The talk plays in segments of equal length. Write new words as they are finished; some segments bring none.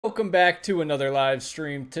Welcome back to another live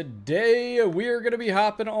stream. Today we are going to be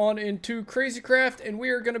hopping on into CRAZYCRAFT and we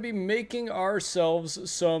are going to be making ourselves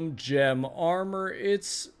some gem armor.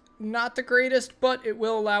 It's not the greatest, but it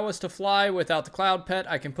will allow us to fly without the cloud pet.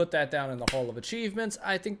 I can put that down in the Hall of Achievements.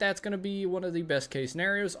 I think that's going to be one of the best case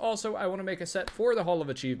scenarios. Also, I want to make a set for the Hall of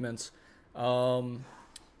Achievements.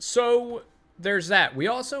 So there's that. We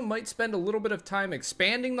also might spend a little bit of time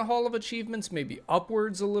expanding the Hall of Achievements, maybe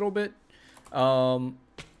upwards a little bit.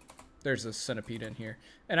 There's a centipede in here.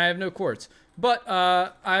 And I have no quartz. But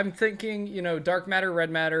I'm thinking, you know, dark matter, red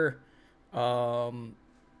matter, and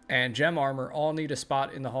gem armor all need a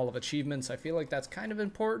spot in the Hall of Achievements. I feel like that's kind of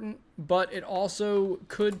important. But it also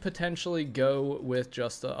could potentially go with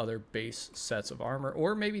just the other base sets of armor.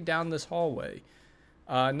 Or maybe down this hallway.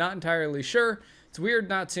 Not entirely sure. It's weird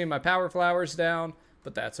not seeing my power flowers down.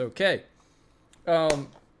 But that's okay. The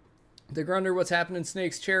Grunder, what's happening?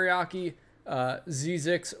 Snakes, Cherryaki.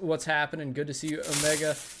 Zizix, what's happening? Good to see you.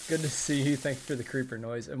 Omega, good to see you. Thank you for the creeper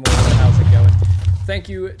noise. And how's it going? Thank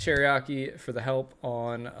you, Cherryaki, for the help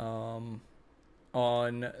on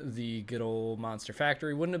the good old Monster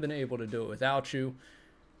Factory. Wouldn't have been able to do it without you.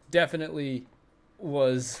 Definitely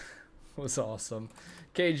was awesome.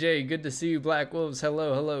 KJ, good to see you. Black Wolves,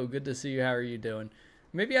 hello. Good to see you. How are you doing?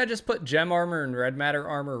 Maybe I just put gem armor and red matter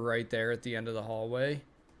armor right there at the end of the hallway.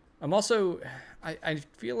 I'm also, I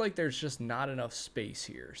feel like there's just not enough space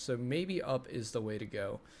here. So maybe up is the way to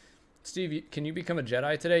go. Steve, can you become a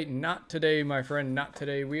Jedi today? Not today, my friend. Not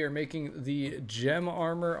today. We are making the gem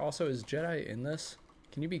armor. Also, is Jedi in this?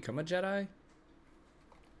 Can you become a Jedi?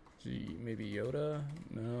 Maybe Yoda?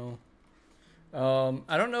 No.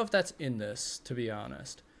 I don't know if that's in this, to be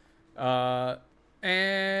honest. And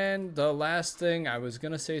the last thing, I was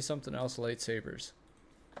going to say something else, lightsabers.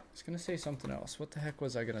 I was going to say something else. What the heck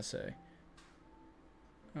was I going to say?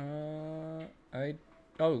 Oh,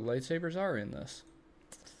 lightsabers are in this.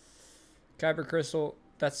 Kyber crystal,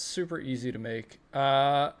 that's super easy to make.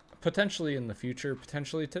 Potentially in the future,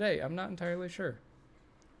 potentially today. I'm not entirely sure.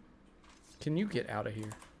 Can you get out of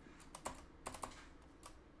here?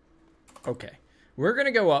 Okay. We're going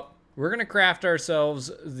to go up. We're going to craft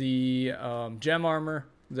ourselves the gem armor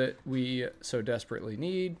that we so desperately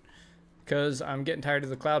need. Because I'm getting tired of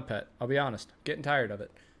the cloud pet. I'll be honest. I'm getting tired of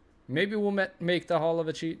it. Maybe we'll make the Hall of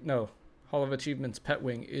Achievements pet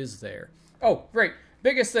wing is there. Oh, great.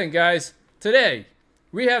 Biggest thing, guys. Today,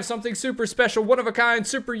 we have something super special, one of a kind,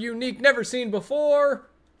 super unique, never seen before.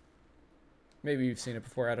 Maybe you've seen it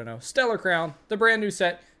before. I don't know. Stellar Crown, the brand new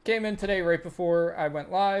set. Came in today right before I went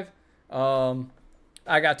live. I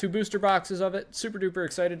got 2 booster boxes of it. Super duper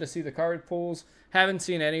excited to see the card pulls. Haven't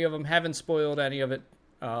seen any of them. Haven't spoiled any of it.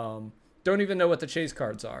 Don't even know what the chase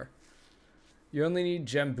cards are. You only need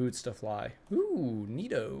gem boots to fly. Ooh,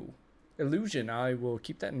 neato. Illusion, I will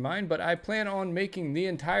keep that in mind, but I plan on making the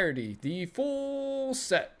entirety, the full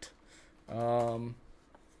set. So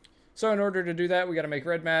in order to do that, we got to make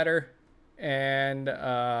red matter and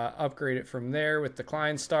upgrade it from there with the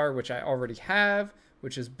Klein Star, which I already have,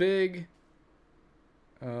 which is big.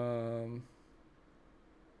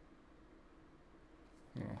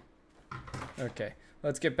 Okay.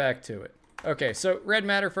 Let's get back to it. Okay, so red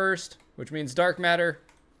matter first, which means dark matter.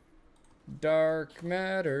 Dark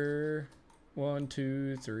matter. 1,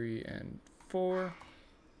 2, 3, and 4.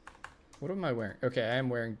 What am I wearing? Okay, I am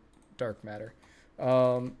wearing dark matter.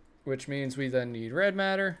 Which means we then need red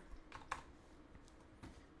matter.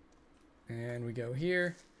 And we go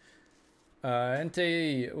here.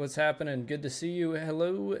 Ente, what's happening? Good to see you.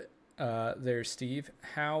 Hello there, Steve.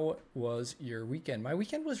 How was your weekend? My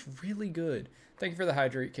weekend was really good. Thank you for the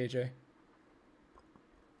hydrate, KJ.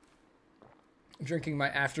 Drinking my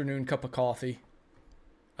afternoon cup of coffee.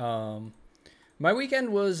 My weekend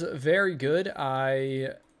was very good.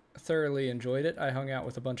 I thoroughly enjoyed it. I hung out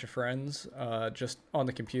with a bunch of friends just on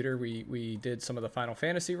the computer. We did some of the Final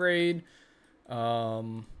Fantasy raid.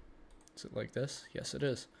 Is it like this? Yes, it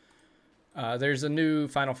is. There's a new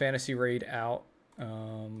Final Fantasy raid out.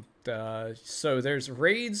 So there's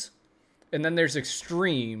raids, and then there's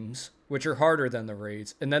extremes, which are harder than the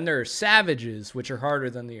raids. And then there are savages, which are harder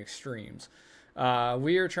than the extremes.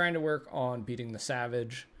 We are trying to work on beating the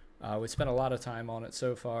savage. We spent a lot of time on it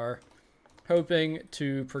so far. Hoping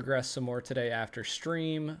to progress some more today after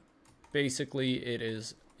stream. Basically, it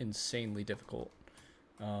is insanely difficult.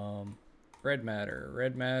 Red matter,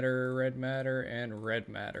 red matter, red matter, and red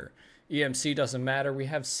matter. EMC doesn't matter. We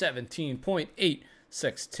have 17.8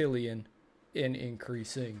 sextillion in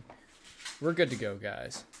increasing. We're good to go,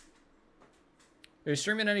 guys. Are you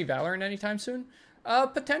streaming any Valorant anytime soon?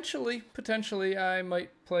 Potentially, I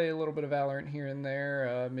might play a little bit of Valorant here and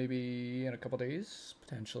there, maybe in a couple days,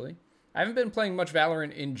 potentially. I haven't been playing much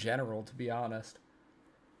Valorant in general, to be honest.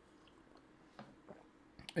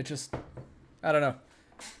 It just, I don't know.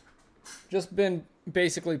 Just been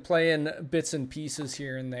basically playing bits and pieces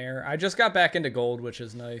here and there. I just got back into gold, which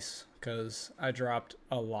is nice, because I dropped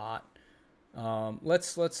a lot.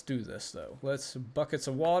 Let's do this, though. Let's buckets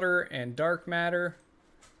of water and dark matter.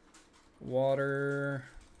 Water,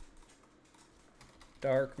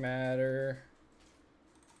 dark matter.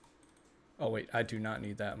 Oh wait, I do not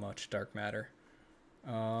need that much dark matter.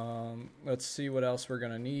 Let's see what else we're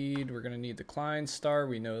gonna need. We're gonna need the Klein star,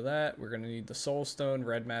 we know that. We're gonna need the soul stone,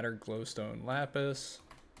 red matter, glowstone, lapis,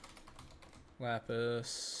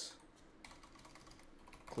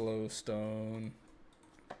 glowstone,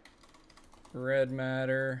 red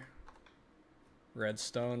matter,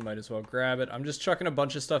 redstone, might as well grab it. I'm just chucking a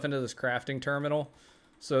bunch of stuff into this crafting terminal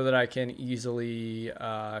so that I can easily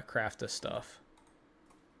craft this stuff.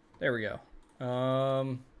 There we go.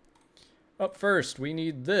 Up first, we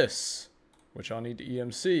need this, which I'll need to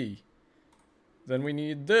EMC. Then we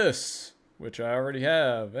need this, which I already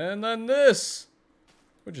have. And then this,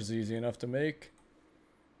 which is easy enough to make.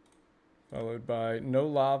 Followed by no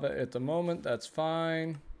lava at the moment, that's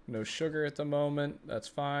fine. No sugar at the moment, that's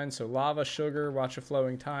fine. So lava, sugar, watch of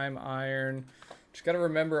flowing time, iron. Just gotta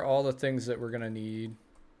remember all the things that we're gonna need.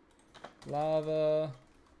 Lava,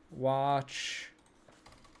 watch,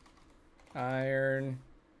 iron,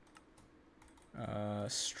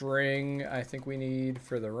 string, I think we need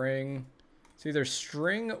for the ring. It's either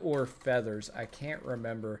string or feathers, I can't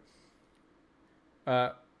remember.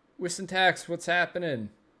 Wisentax, what's happening?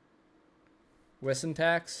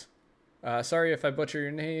 Wisentax? Sorry if I butcher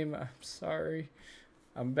your name. I'm sorry.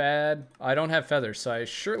 I'm bad. I don't have feathers, so I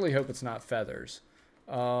surely hope it's not feathers.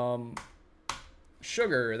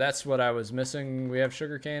 Sugar, that's what I was missing. We have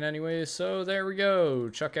sugarcane anyways, so there we go.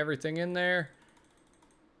 Chuck everything in there.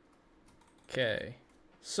 Okay.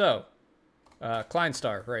 So, Klein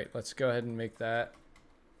star, right. Let's go ahead and make that.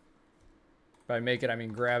 By make it, I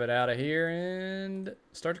mean grab it out of here and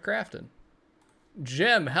start crafting.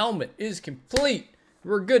 Gem helmet is complete.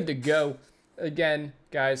 We're good to go. Again,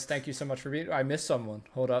 guys, thank you so much for being... I missed someone.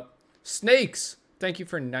 Hold up. Snakes! Thank you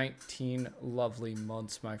for 19 lovely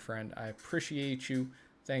months, my friend. I appreciate you.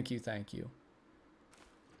 Thank you, thank you.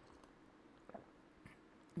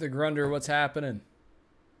 The Grunder, what's happening?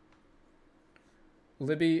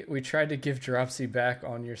 Libby, we tried to give Dropsy back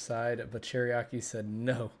on your side, but Cherryaki said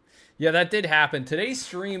no. Yeah, that did happen. Today's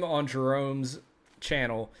stream on Jerome's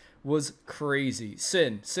channel was crazy.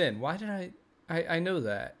 Sin, why did I know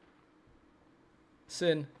that.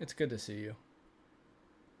 Sin, it's good to see you.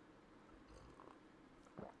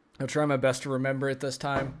 I'll try my best to remember it this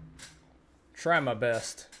time. Try my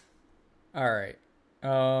best. Alright.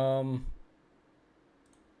 I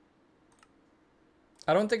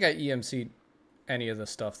don't think I EMC'd any of the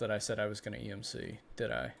stuff that I said I was going to EMC,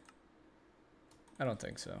 did I? I don't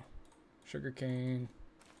think so. Sugarcane.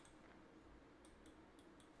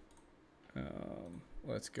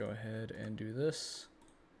 Let's go ahead and do this.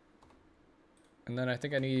 And then I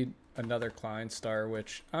think I need another Klein star,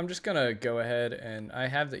 which I'm just going to go ahead and I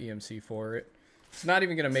have the EMC for it. It's not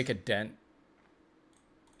even going to make a dent.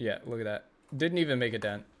 Yeah, look at that. Didn't even make a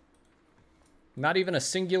dent. Not even a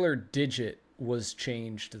singular digit was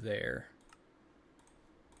changed there.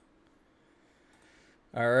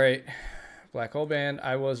 All right. Black hole band.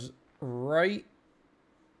 I was right.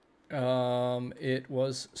 It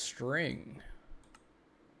was string.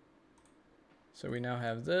 So we now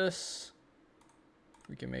have this.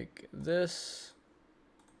 We can make this.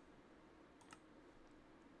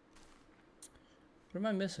 What am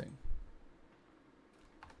I missing?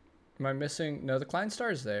 Am I missing? No, the Klein star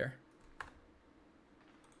is there.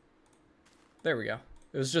 There we go.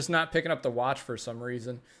 It was just not picking up the watch for some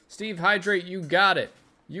reason. Steve, hydrate, you got it.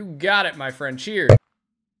 You got it, my friend. Cheers.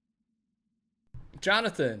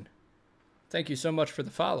 Jonathan, thank you so much for the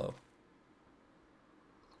follow.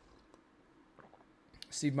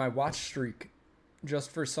 Steve, my watch streak,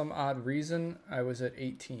 just for some odd reason, I was at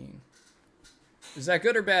 18. Is that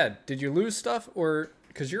good or bad? Did you lose stuff or...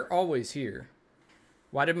 Because you're always here.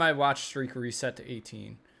 Why did my watch streak reset to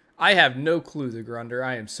 18? I have no clue, the Grunder.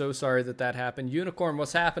 I am so sorry that that happened. Unicorn,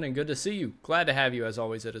 what's happening? Good to see you. Glad to have you as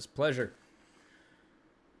always. It is a pleasure.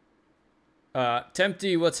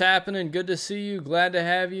 Tempty, what's happening? Good to see you. Glad to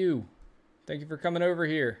have you. Thank you for coming over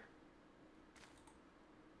here.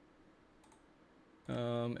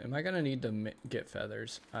 Am I going to need to get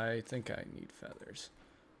feathers? I think I need feathers.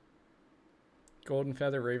 Golden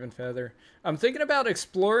feather, raven feather. I'm thinking about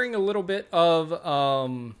exploring a little bit of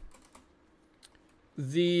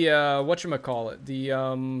the whatchamacallit,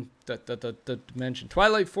 the dimension.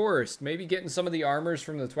 Twilight Forest. Maybe getting some of the armors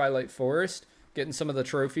from the Twilight Forest, getting some of the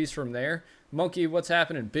trophies from there. Monkey, what's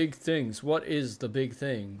happening? Big things. What is the big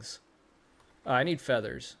things? I need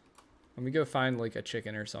feathers. Let me go find like a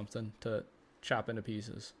chicken or something to chop into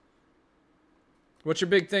pieces. What's your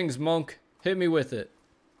big things, Monk? Hit me with it.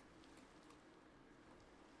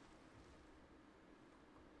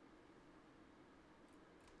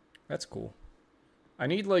 That's cool. I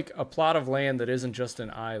need like a plot of land that isn't just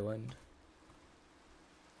an island.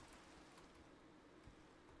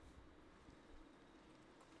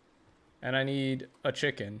 And I need a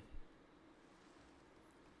chicken.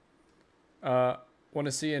 Want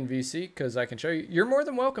to see in VC? Because I can show you. You're more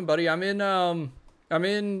than welcome, buddy. I'm in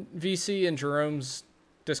VC and Jerome's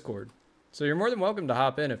Discord. So you're more than welcome to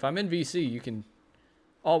hop in. If I'm in VC, you can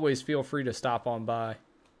always feel free to stop on by.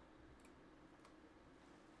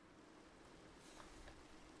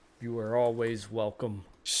 You are always welcome.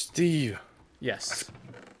 Steve. Yes.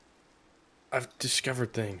 I've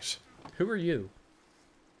discovered things. Who are you?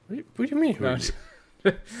 What do you mean, who are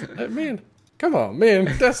you? Man, come on,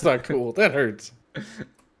 man. That's not cool. That hurts.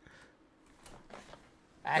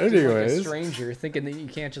 Acting like a stranger, thinking that you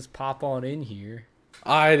can't just pop on in here.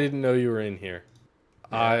 I didn't know you were in here.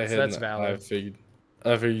 Yeah, so that's valid.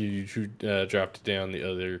 I figured you dropped it down the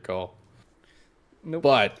other call. Nope.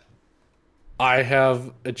 But I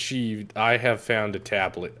have found a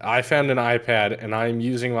tablet. I found an iPad, and I'm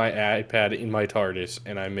using my iPad in my TARDIS,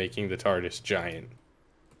 and I'm making the TARDIS giant.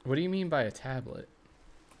 What do you mean by a tablet?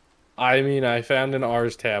 I mean, I found an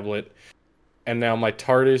Ars tablet, and now my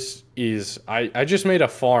TARDIS is... I just made a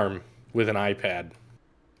farm with an iPad.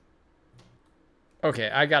 Okay,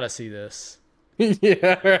 I gotta see this.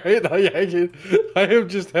 Yeah, right? I am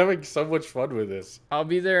just having so much fun with this. I'll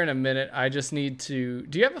be there in a minute. I just need to...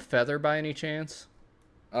 Do you have a feather by any chance?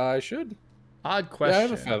 I should. Odd question. Yeah, I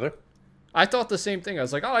have a feather. I thought the same thing. I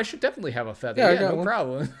was like, oh, I should definitely have a feather. Yeah, I Yeah, got no one.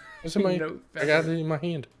 problem. It's in my, I got it in my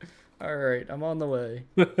hand. All right, I'm on the way.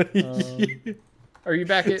 Are you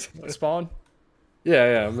back at spawn?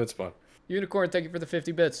 Yeah, I'm at spawn. Unicorn, thank you for the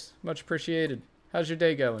 50 bits. Much appreciated. How's your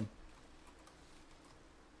day going?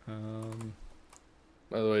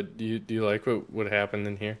 By the way, do you like what happened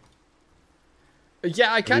in here?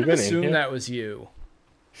 Yeah, I kind of assumed that was you.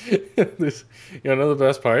 This, you know the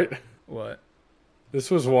best part? What?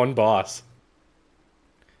 This was one boss.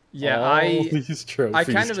 Yeah, these trophies I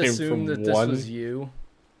kind of came assumed that this was you.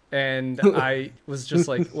 And I was just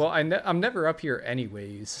like, well, I'm never up here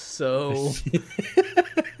anyways, so...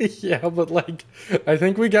 Yeah, but like, I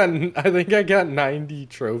think I got 90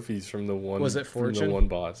 trophies from the one. Was it Fortune? From the one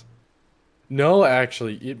boss. No,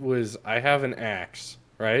 actually, it was. I have an axe,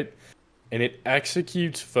 right, and it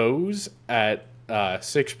executes foes at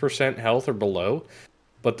 6% health or below,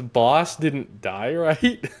 but the boss didn't die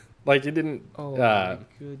right. Like it didn't. Oh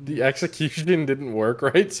the execution didn't work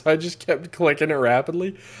right, so I just kept clicking it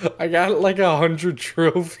rapidly. I got like 100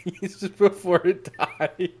 trophies before it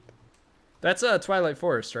died. That's Twilight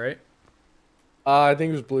Forest, right? I think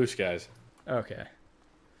it was Blue Skies. Okay.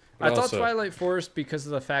 But I thought also, Twilight Forest because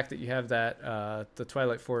of the fact that you have that the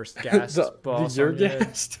Twilight Forest gas boss. The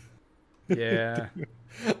Urghast? Yeah.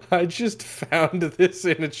 I just found this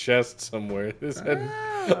in a chest somewhere. Okay.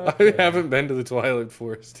 I haven't been to the Twilight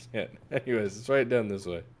Forest yet. Anyways, it's right down this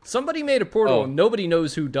way. Somebody made a portal and nobody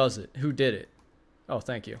knows who did it. Oh,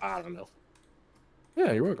 thank you. I don't know.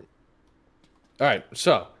 Yeah, you're welcome. All right,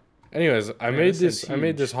 so anyways, I made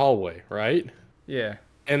this hallway, right? Yeah.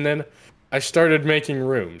 And then I started making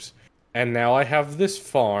rooms. And now I have this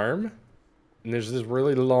farm. And there's this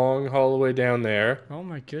really long hallway down there. Oh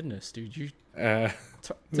my goodness, dude.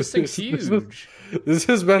 This thing's huge. This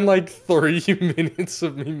has been like 3 minutes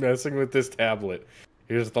of me messing with this tablet.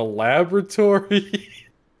 Here's the laboratory.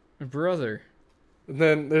 Brother. And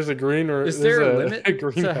then there's a green room. Is there a limit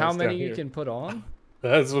to how many you can put on?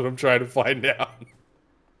 That's what I'm trying to find out.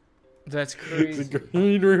 That's crazy. There's a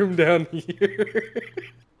green room down here.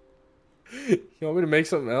 You want me to make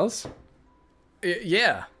something else?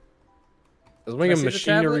 Yeah. Let's make a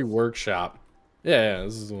machinery workshop. Yeah,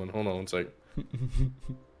 this is the one. Hold on one sec.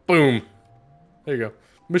 Boom. There you go.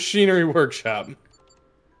 Machinery workshop.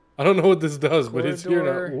 I don't know what this does, but it's here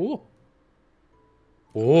now. Whoa.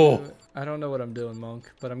 Whoa. I don't know what I'm doing,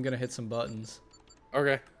 Monk, but I'm gonna hit some buttons.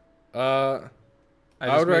 Okay. I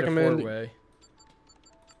would recommend.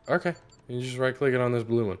 Okay. You just right click it on this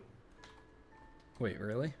blue one. Wait,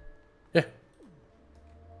 really? Yeah.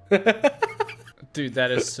 Dude,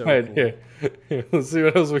 that is so Alright, cool. here. Let's see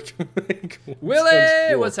what else we can make. Willie,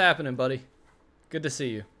 Cool. what's happening, buddy? Good to see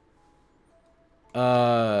you.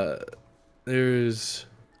 There's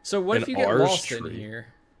So what an if you get orange lost in tree. here?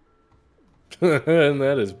 And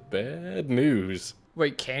that is bad news.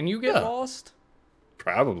 Wait, can you get lost?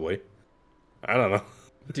 Probably. I don't know.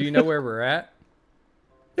 Do you know where we're at?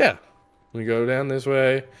 Yeah. We go down this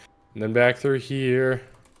way, and then back through here.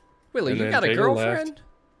 Willie, And you then got a take a left. girlfriend?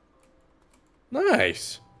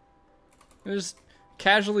 Nice. I just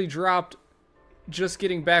casually dropped just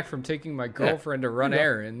getting back from taking my girlfriend to run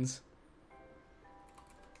errands.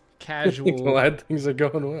 Casual. Glad things are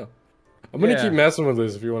going well. I'm going to keep messing with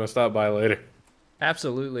this if you want to stop by later.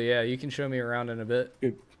 Absolutely, yeah. You can show me around in a bit.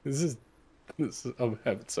 This is I'm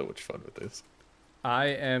having so much fun with this. I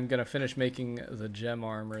am going to finish making the gem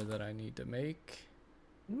armor that I need to make.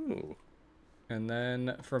 Ooh. And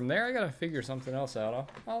then from there, I got to figure something else out.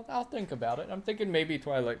 I'll think about it. I'm thinking maybe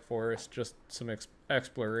Twilight Forest, just some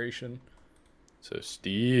exploration. So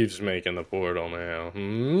Steve's making the portal now.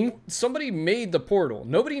 Somebody made the portal.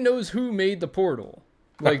 Nobody knows who made the portal.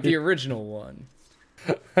 Like the original one.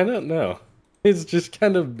 I don't know. It's just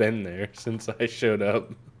kind of been there since I showed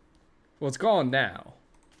up. Well, it's gone now.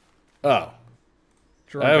 Oh.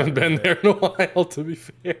 I haven't been there in a while, to be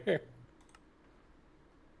fair.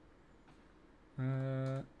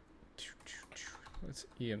 Let's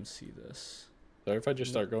EMC this. Sorry if I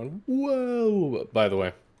just start going, whoa. By the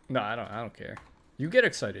way. No, I don't care. You get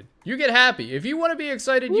excited. You get happy. If you want to be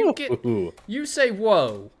excited, you say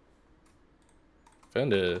whoa.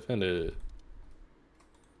 Found a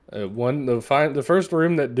the first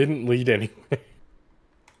room that didn't lead anywhere.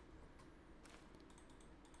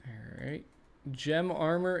 All right. Gem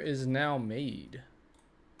armor is now made.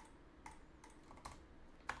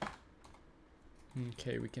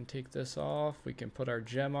 Okay, we can take this off. We can put our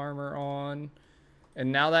gem armor on.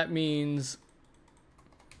 And now that means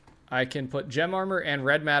I can put gem armor and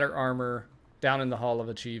red matter armor down in the Hall of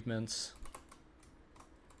Achievements.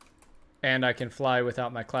 And I can fly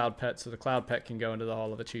without my cloud pet, so the cloud pet can go into the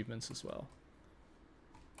Hall of Achievements as well.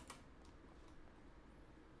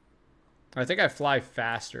 I think I fly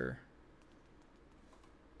faster.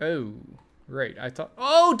 Oh, right. I thought...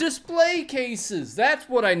 Oh, display cases! That's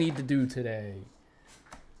what I need to do today.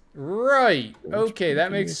 Right. Okay,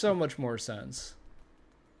 that makes so much more sense.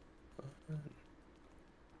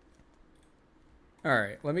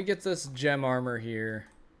 Alright, let me get this gem armor here.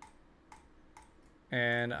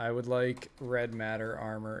 And I would like red matter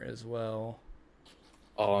armor as well.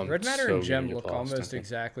 Oh, red matter and gem look almost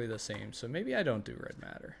exactly the same, so maybe I don't do red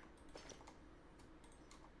matter.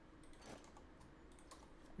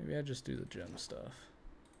 Maybe I just do the gem stuff.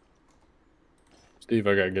 Steve,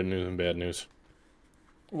 I got good news and bad news.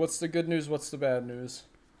 What's the good news? What's the bad news?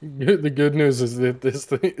 The good news is that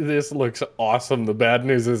this looks awesome. The bad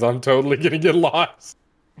news is I'm totally gonna get lost.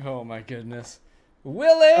 Oh my goodness.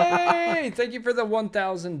 Willie! Thank you for the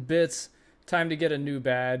 1,000 bits. Time to get a new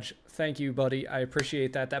badge. Thank you, buddy. I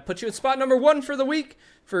appreciate that. That puts you at spot number 1 for the week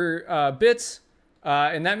for bits.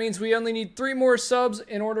 And that means we only need 3 more subs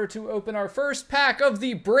in order to open our first pack of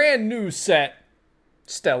the brand new set,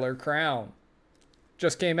 Stellar Crown.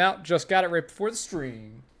 Just came out. Just got it right before the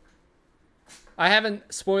stream. I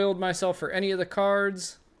haven't spoiled myself for any of the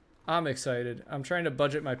cards. I'm excited. I'm trying to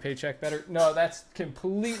budget my paycheck better. No, that's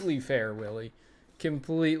completely fair, Willie.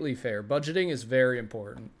 Completely fair. Budgeting is very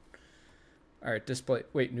important. All right, display.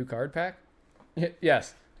 Wait, new card pack?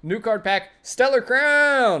 Yes. New card pack, Stellar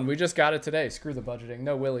Crown. We just got it today. Screw the budgeting.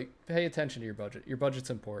 No, Willie, pay attention to your budget. Your budget's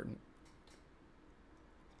important.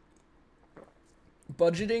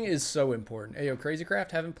 Budgeting is so important. Ayo,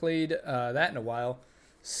 CRAZYCRAFT, haven't played that in a while.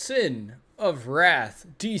 Sin of Wrath,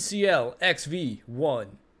 DCL XV1.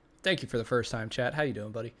 Thank you for the first time, chat. How you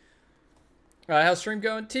doing, buddy? How's stream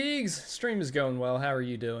going? Teagues, stream is going well. How are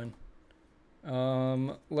you doing?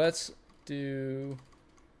 Let's do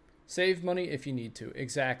save money if you need to.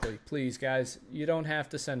 Exactly. Please, guys, you don't have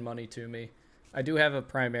to send money to me. I do have a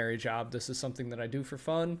primary job. This is something that I do for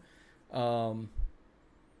fun. And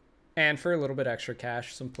for a little bit extra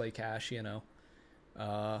cash, some play cash, you know.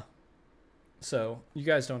 So you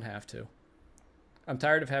guys don't have to. I'm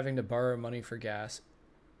tired of having to borrow money for gas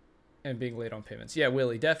and being late on payments. Yeah,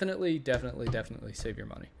 Willie, definitely save your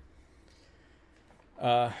money.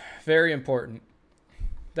 Very important.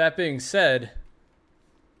 That being said,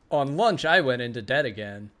 on lunch I went into debt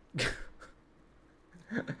again.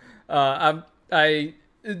 It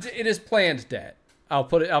is planned debt.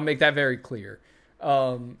 I'll make that very clear.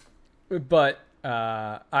 But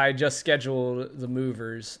I just scheduled the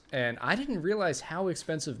movers, and I didn't realize how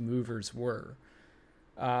expensive movers were.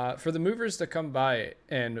 For the movers to come by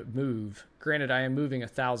and move, granted I am moving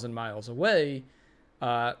 1,000 miles away,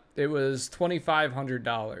 it was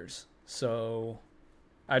 $2,500. So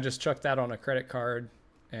I just chucked that on a credit card,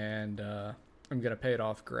 and I'm going to pay it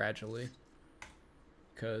off gradually.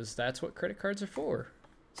 Because that's what credit cards are for.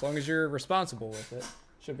 As long as you're responsible with it,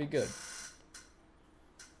 should be good.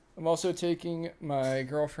 I'm also taking my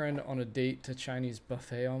girlfriend on a date to Chinese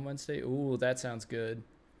buffet on Wednesday. Ooh, that sounds good.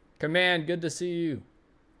 Command, good to see you.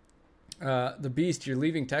 The Beast, you're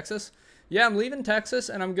leaving Texas? Yeah, I'm leaving Texas,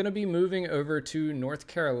 and I'm going to be moving over to North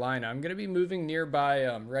Carolina. I'm going to be moving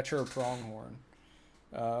nearby Retro Pronghorn,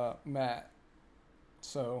 Matt.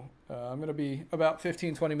 So I'm going to be about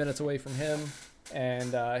 15-20 minutes away from him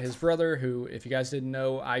and his brother, who, if you guys didn't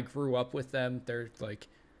know, I grew up with them. They're like,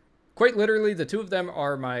 quite literally, the two of them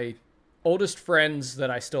are my oldest friends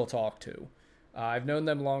that I still talk to. I've known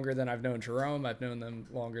them longer than I've known Jerome. I've known them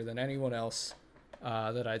longer than anyone else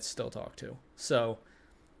that I'd still talk to. So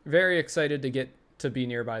very excited to get to be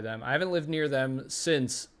nearby them. I haven't lived near them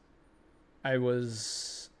since I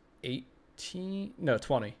was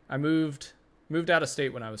 20. I moved out of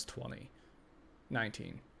state when I was 20.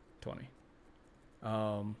 19, 20.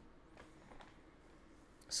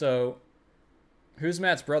 So who's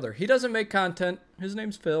Matt's brother? He doesn't make content. His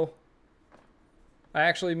name's Phil. I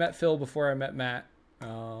actually met Phil before I met Matt.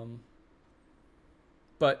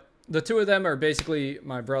 But the two of them are basically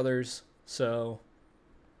my brothers. So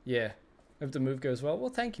yeah, if the move goes well,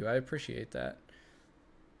 thank you. I appreciate that.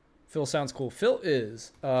 Phil sounds cool. Phil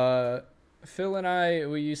is, Phil and I,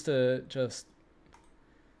 we used to just,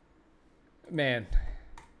 man,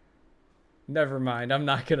 never mind. I'm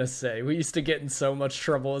not going to say. We used to get in so much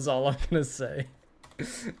trouble is all I'm going to say.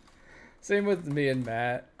 Same with me and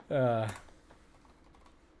Matt.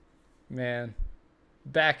 Man,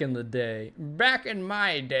 back in the day. Back in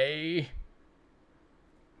my day.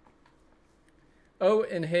 Oh,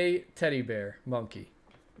 and hey, Teddy Bear. Monkey.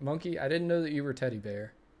 Monkey, I didn't know that you were Teddy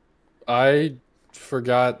Bear. I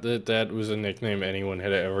forgot that was a nickname anyone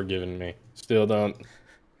had ever given me. Still don't.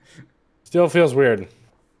 Still feels weird.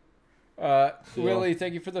 Willie,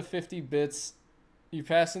 thank you for the 50 bits. You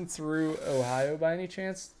passing through Ohio by any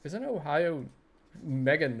chance? Isn't Ohio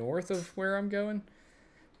mega north of where I'm going?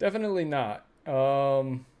 Definitely not.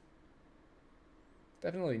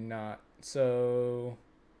 Definitely not. So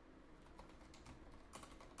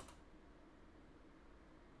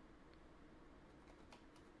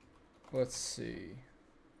let's see.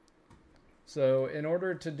 So in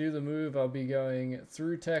order to do the move, I'll be going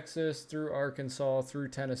through Texas, through Arkansas, through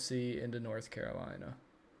Tennessee, into North Carolina.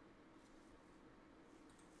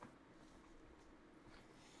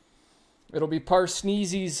 It'll be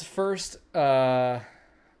Parsneezy's first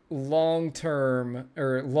long-term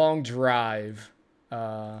or long drive.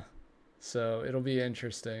 So it'll be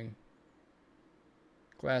interesting.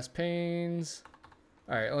 Glass panes.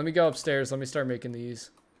 All right, let me go upstairs. Let me start making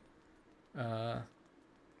these.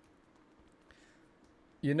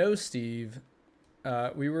 You know, Steve,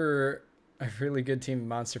 we were a really good team in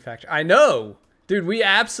Monster Factory. I know! Dude, we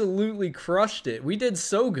absolutely crushed it. We did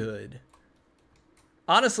so good.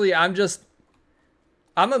 Honestly, I'm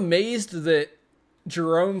amazed that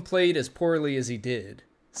Jerome played as poorly as he did.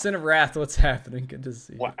 Sin of Wrath, what's happening? Good to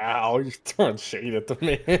see you. Wow, you're throwing shade at the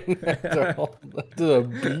man. That's a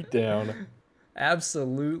beat down.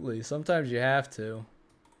 Absolutely. Sometimes you have to.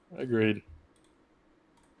 Agreed.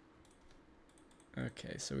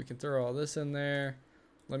 Okay, so we can throw all this in there.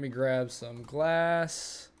 Let me grab some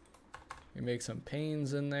glass. We make some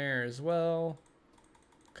panes in there as well.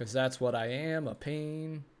 Because that's what I am, a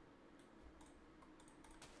pane.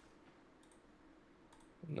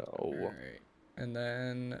 No. Alright. And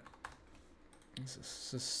then, is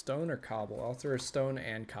this stone or cobble? I'll throw stone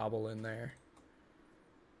and cobble in there.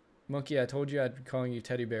 Monkey, I told you I'd be calling you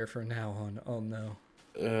Teddy Bear from now on. Oh no.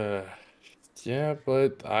 Yeah,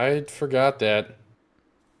 but I forgot that.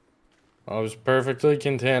 I was perfectly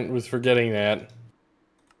content with forgetting that.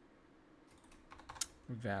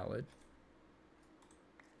 Valid.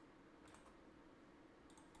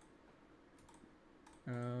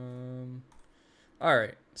 All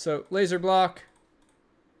right, so laser block,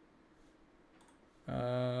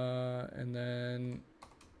 and then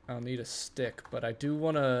I'll need a stick, but I do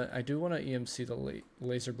wanna EMC the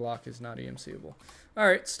laser block is not EMCable. All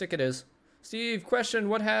right, stick it is. Steve, question: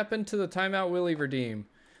 what happened to the timeout Willie redeem?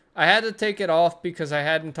 I had to take it off because I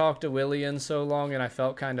hadn't talked to Willie in so long, and I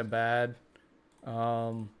felt kind of bad.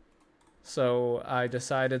 So I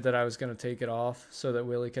decided that I was gonna take it off so that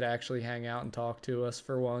Willie could actually hang out and talk to us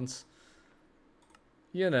for once.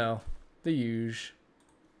 You know, the usual.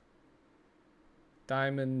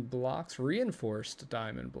 diamond blocks, reinforced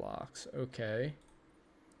diamond blocks. Okay.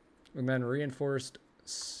 And then reinforced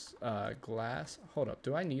glass. Hold up.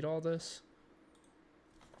 Do I need all this?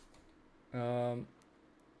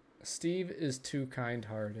 Steve is too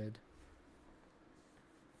kind-hearted.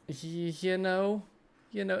 You know,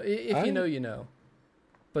 if you know, you know.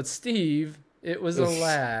 But Steve, it was a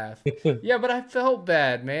laugh. Yeah, but I felt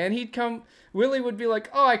bad, man. He'd come, Willie would be like,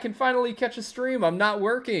 oh, I can finally catch a stream. I'm not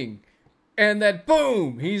working. And then,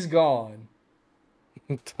 boom, he's gone.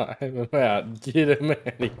 Time him out. Get him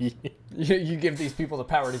out of here. You give these people the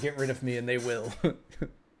power to get rid of me, and they will.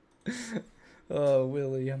 Oh,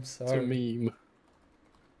 Willie, I'm sorry. It's a meme.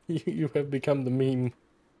 You have become the meme.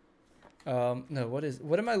 No,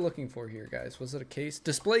 what am I looking for here, guys? Was it a case?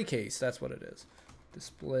 Display case, that's what it is.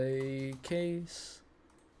 Display case.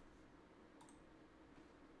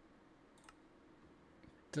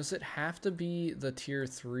 Does it have to be the tier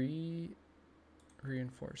 3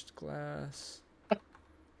 reinforced glass?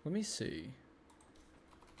 Let me see.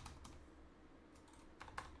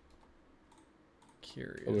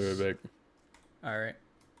 Curious. I'll be right back. All right.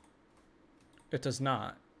 It does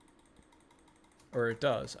not. Or it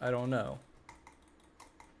does. I don't know.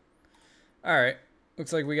 All right.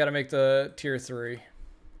 Looks like we got to make the tier 3.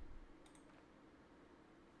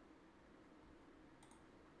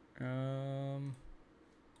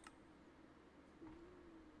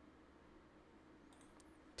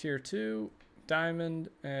 Tier 2, diamond,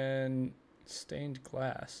 and stained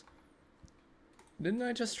glass. Didn't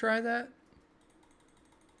I just try that?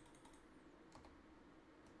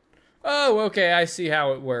 Oh, okay. I see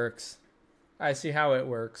how it works. I see how it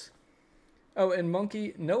works. Oh, and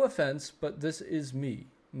Monkey, no offense, but this is me.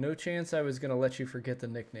 No chance I was going to let you forget the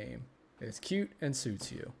nickname. It's cute and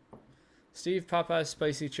suits you. Steve, Popeye's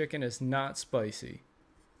spicy chicken is not spicy.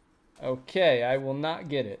 Okay, I will not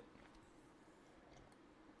get it.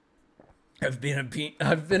 I've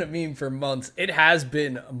been a meme for months. It has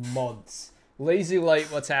been months. Lazy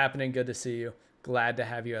Light, what's happening? Good to see you. Glad to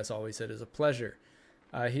have you as always. It is a pleasure.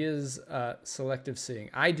 He is selective seeing.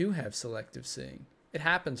 I do have selective seeing. It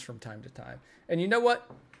happens from time to time. And you know what?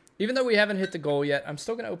 Even though we haven't hit the goal yet, I'm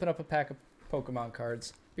still going to open up a pack of Pokemon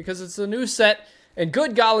cards because it's a new set. And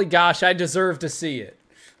good golly gosh, I deserve to see it.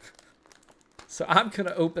 So I'm going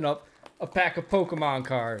to open up a pack of Pokemon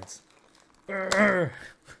cards.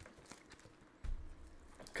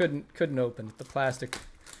 Couldn't open it. The plastic.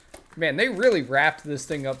 Man, they really wrapped this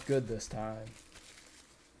thing up good this time.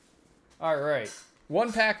 All right.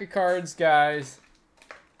 1 pack of cards, guys.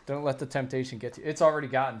 Don't let the temptation get to you. It's already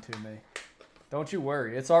gotten to me. Don't you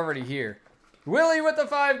worry. It's already here. Willie with the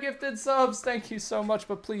 5 gifted subs. Thank you so much,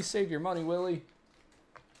 but please save your money, Willie.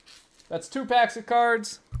 That's 2 packs of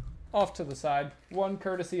cards off to the side. 1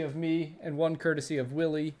 courtesy of me and 1 courtesy of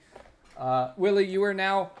Willie. Willie, you are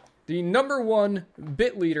now the #1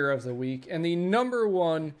 bit leader of the week and the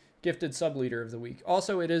 #1 gifted sub leader of the week.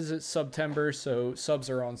 Also, it is September, so subs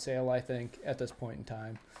are on sale, I think, at this point in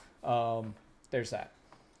time. There's that.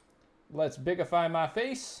 Let's bigify my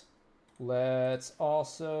face. Let's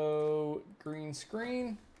also green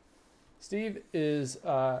screen. Steve, is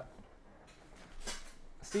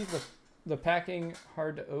Steve, the packing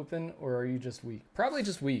hard to open, or are you just weak? Probably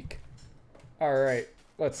just weak. All right,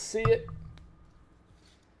 let's see it.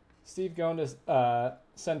 Steve going to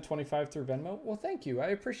send 25 through Venmo. Well, thank you. I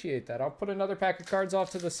appreciate that. I'll put another pack of cards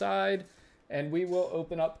off to the side, and we will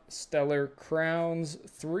open up Stellar Crowns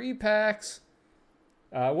 3 packs.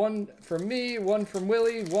 1 from me, 1 from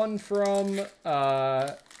Willie, 1 from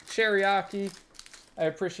Cherryaki. I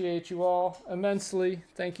appreciate you all immensely.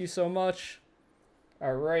 Thank you so much.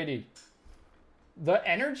 Alrighty. The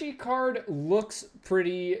energy card looks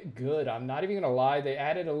pretty good. I'm not even going to lie. They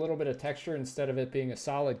added a little bit of texture instead of it being a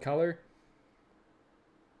solid color.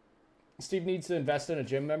 Steve needs to invest in a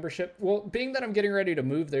gym membership. Well, being that I'm getting ready to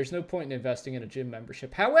move, there's no point in investing in a gym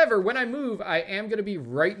membership. However, when I move, I am going to be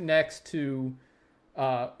right next to...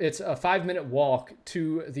 it's a 5-minute walk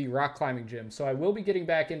to the rock climbing gym. So I will be getting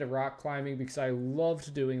back into rock climbing because I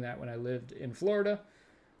loved doing that when I lived in Florida.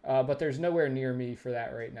 But there's nowhere near me for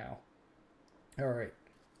that right now. All right.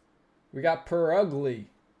 We got Perugly,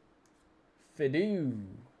 Fidoo,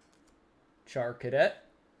 Charcadet,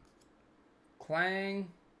 Clang,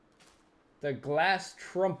 the Glass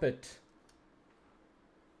Trumpet,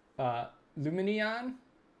 Lumineon,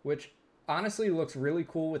 which honestly looks really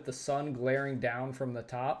cool with the sun glaring down from the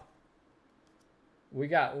top. We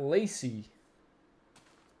got Lacey.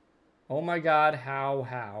 Oh my god, how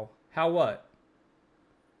what?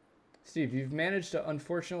 Steve, you've managed to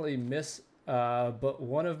unfortunately miss but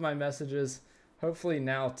one of my messages. Hopefully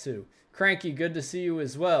now too. Cranky, good to see you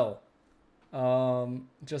as well.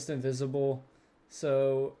 Just invisible.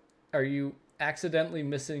 So are you accidentally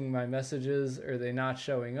missing my messages? Are they not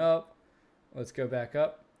showing up? Let's go back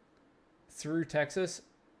up. Through Texas.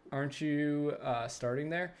 Aren't you starting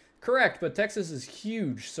there? Correct, but Texas is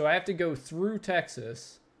huge, so I have to go through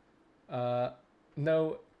Texas.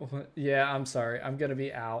 No, yeah, I'm sorry. I'm going to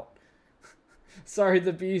be out. Sorry,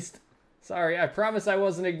 the beast. Sorry, I promise I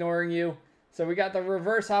wasn't ignoring you. So we got the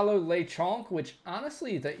reverse hollow Lechonk, which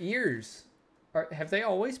honestly, the ears, have they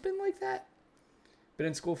always been like that? Been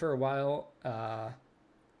in school for a while,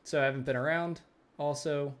 so I haven't been around.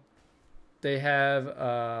 Also, they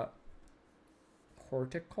have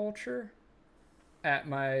horticulture at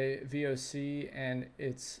my VOC, and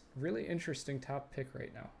it's really interesting top pick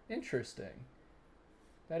right now. Interesting.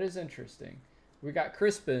 That is interesting. We got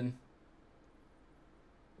Crispin.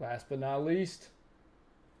 Last but not least,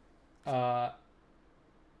 Caracosta.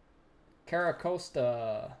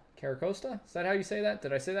 Caracosta? Is that how you say that?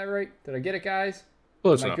 Did I say that right? Did I get it, guys?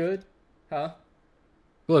 Close Am enough. I good? Huh?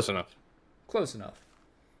 Close enough. Close enough.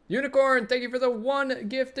 Unicorn, thank you for the 1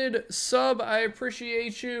 gifted sub. I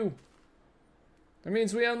appreciate you. That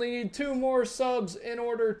means we only need 2 more subs in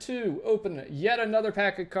order to open yet another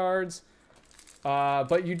pack of cards.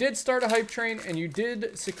 But you did start a hype train, and you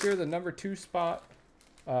did secure the number 2 spot.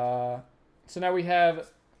 So now we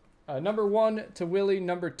have number 1 to Willie,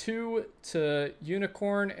 number 2 to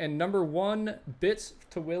Unicorn, and number 1 bits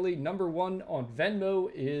to Willie. Number 1 on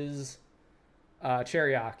Venmo is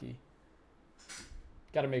Cherryaki.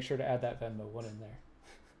 Got to make sure to add that Venmo one in there.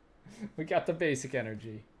 We got the basic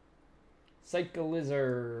energy.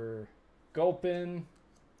 Cyclizar, Gulpin,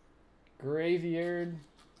 Graveyard,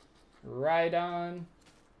 Rhydon,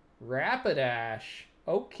 Rapidash.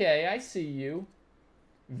 Okay, I see you.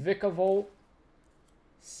 Vikavolt,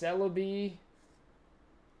 Celebi.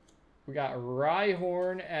 We got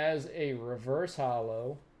Rhyhorn as a reverse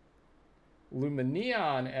hollow.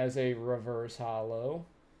 Lumineon as a reverse hollow.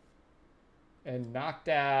 And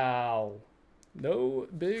Noctowl. No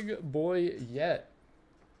big boy yet.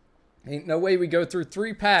 Ain't no way we go through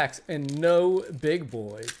 3 packs and no big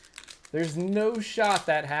boy. There's no shot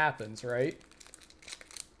that happens, right?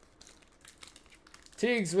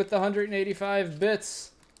 Teagues with the 185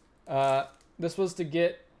 bits. This was to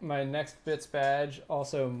get my next bits badge.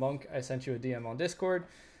 Also, Monk, I sent you a DM on Discord.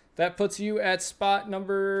 That puts you at spot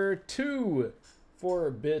number 2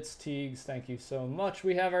 for bits, Teagues. Thank you so much.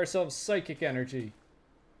 We have ourselves Psychic Energy.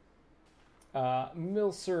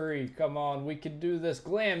 Milcery, come on, we can do this.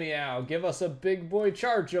 Glameow, give us a big boy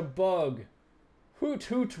charge, a bug. Hoot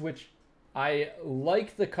Hoot, which I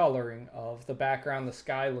like the coloring of. The background, the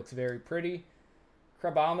sky looks very pretty.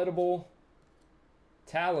 Crabominable,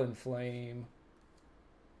 Talonflame,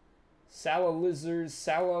 Salalizar,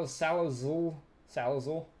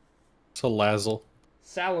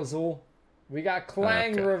 Salazul. We got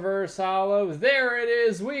Clang reverse hollow. There it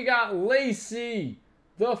is. We got Lacey,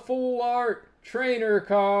 the full art trainer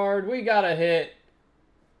card. We got a hit.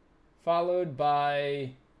 Followed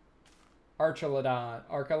by Archelodon.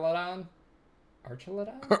 Archelodon,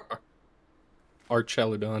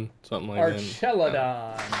 something like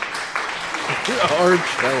Archelodon.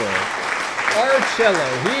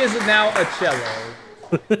 Arcello. He is now a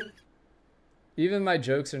cello. Even my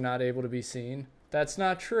jokes are not able to be seen. That's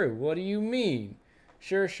not true. What do you mean?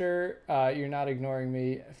 Sure. You're not ignoring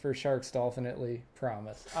me for Sharks Dolphinately.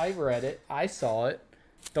 Promise. I read it. I saw it.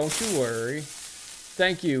 Don't you worry.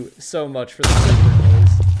 Thank you so much for the super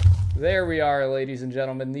noise. There we are, ladies and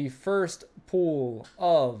gentlemen. The first pool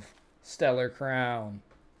of Stellar Crown.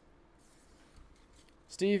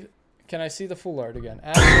 Steve, can I see the full art again?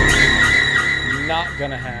 Absolutely not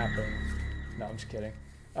gonna happen. No, I'm just kidding.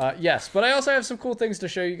 Yes, but I also have some cool things to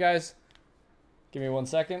show you guys. Give me 1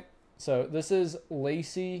 second. So this is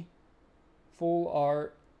Lacey full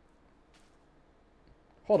art.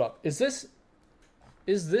 Hold up. Is this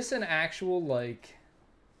an actual like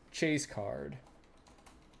chase card?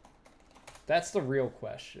 That's the real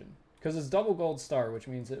question. Because it's double gold star, which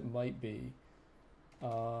means it might be.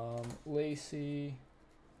 Lacey.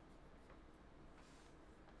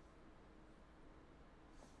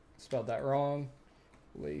 Spelled that wrong.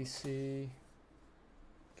 Lacey.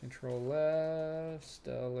 Control left.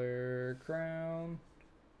 Stellar Crown.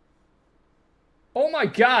 Oh my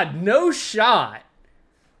god, no shot!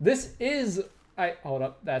 This is... hold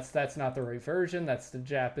up, that's not the right version. That's the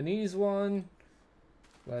Japanese one.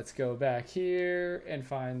 Let's go back here and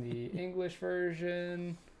find the English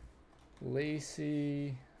version.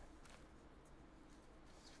 Lacey.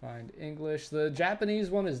 Let's find English. The Japanese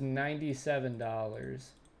one is $97.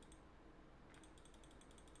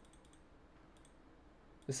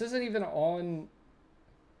 This isn't even on...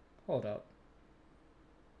 Hold up.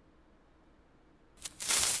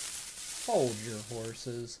 Hold your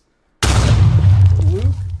horses.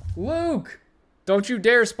 Luke? Luke! Don't you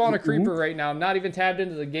dare spawn a creeper right now. I'm not even tabbed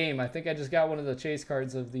into the game. I think I just got one of the chase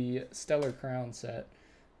cards of the Stellar Crown set.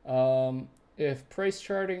 If price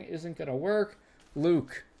charting isn't going to work...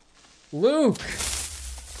 Luke. Luke!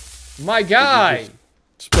 My guy!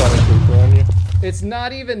 Spawn a creeper on you. It's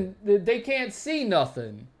not even... They can't see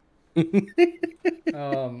nothing.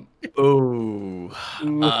 Oh.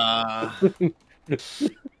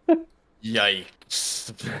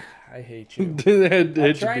 Yikes. I hate you.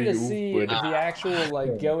 I'm trying to see the actual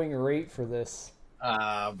like going rate for this.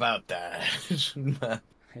 About that.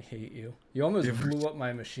 I hate you. You almost blew up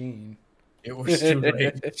my machine. It was too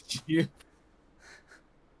late.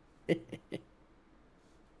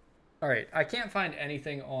 All right, I can't find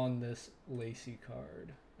anything on this Lacey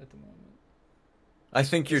card at the moment. I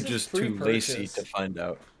think you're just too lazy to find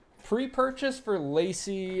out. Pre-purchase for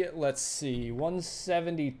Lacey, let's see,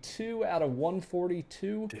 172 out of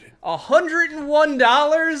 142.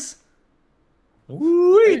 $101?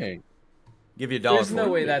 Woo! Give you $1. There's no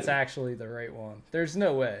way that's actually the right one. There's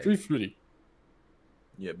no way. 350.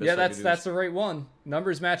 Yeah, that's the right one.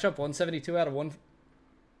 Numbers match up. 172 out of 1.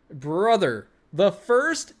 Brother, the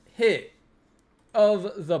first hit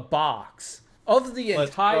of the box of the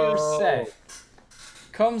entire set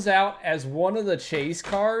comes out as one of the chase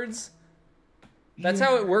cards. That's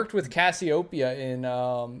how it worked with Cassiopeia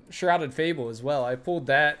in Shrouded Fable as well. I pulled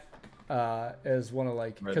that as one of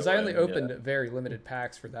like, because I only opened very limited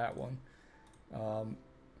packs for that one. I'm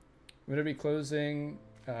going to be closing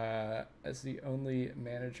as the only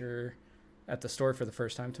manager at the store for the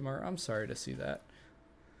first time tomorrow. I'm sorry to see that.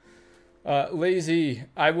 Lazy,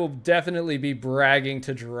 I will definitely be bragging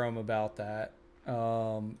to Jerome about that.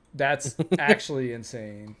 That's actually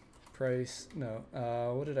insane. Price, no.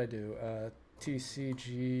 What did I do?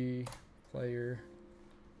 TCG player.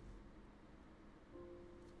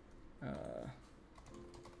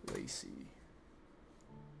 Lacey.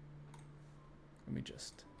 Let me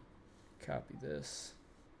just copy this.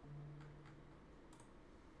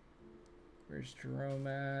 Where's Jerome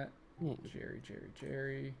at?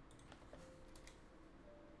 Jerry.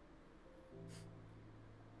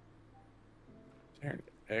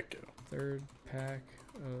 Echo. Third pack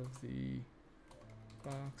of the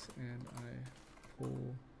box, and I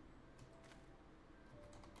pull.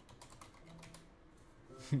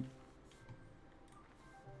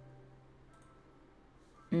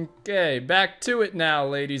 Okay, back to it now,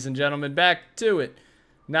 ladies and gentlemen. Back to it.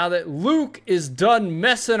 Now that Luke is done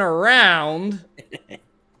messing around,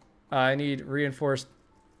 I need reinforced.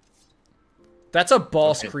 That's a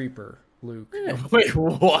boss creeper, Luke. Wait,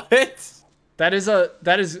 what? That is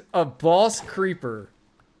a boss creeper.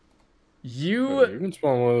 You can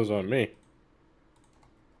spawn one of those on me.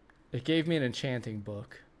 It gave me an enchanting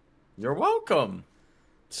book. You're welcome.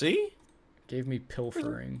 See? It gave me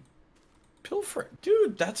pilfering. Pilfering?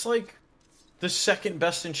 Dude, that's like the second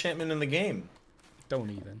best enchantment in the game.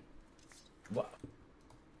 Don't even. What?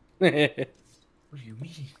 What do you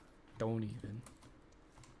mean? Don't even.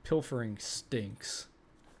 Pilfering stinks.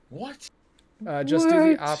 What? Just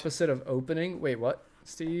do the opposite of opening. Wait, what?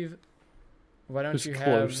 Steve? Why don't you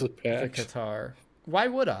have the Qatar? Why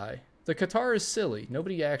would I? The Qatar is silly.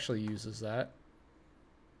 Nobody actually uses that.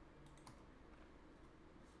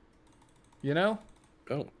 You know?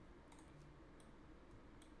 Oh.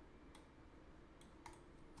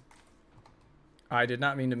 I did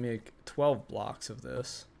not mean to make 12 blocks of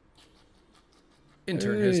this.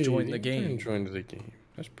 Intern has joined the game. Intern joined the game.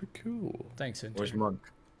 That's pretty cool. Thanks, Intern. Where's Monk?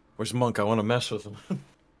 Where's Monk? I want to mess with him.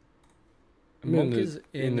 Monk is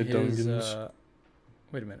in his...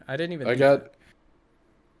 wait a minute. I didn't even... I got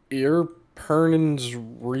Ear Pernon's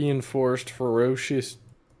reinforced ferocious...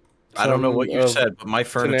 I don't know what you said, but my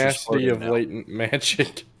furniture's tenacity of now. latent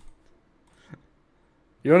magic.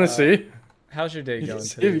 You want to see? How's your day going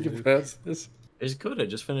See if you today, can pass this. It's good. I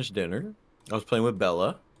just finished dinner. I was playing with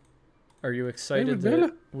Bella. Are you excited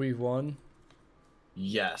that we won?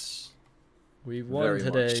 Yes. We won Very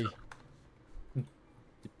today. much so. You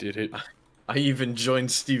did it. I even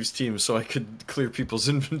joined Steve's team so I could clear people's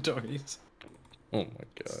inventories. Oh my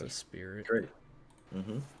It's the god. spirit. Great.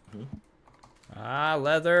 Ah,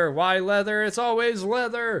 leather. Why leather? It's always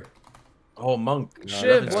leather. Oh, Monk.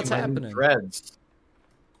 Shiv, what's happening? Threads.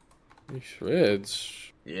 These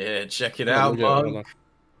shreds. Yeah, check it out, Look Monk.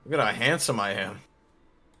 Look at how handsome I am.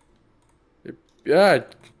 Yeah.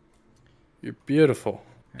 You're beautiful.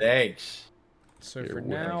 Thanks. So for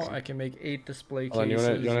now, I can make 8 display Hold on,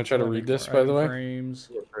 cases. you wanna try to read this, by the way? Frames.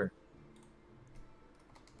 Yeah, sure.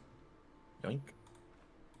 Yoink.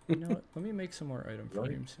 You know what? Let me make some more item Right.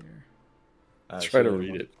 frames here. Try to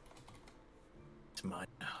read it. It's mine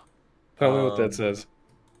now. Tell me what that says.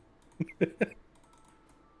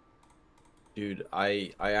 Dude,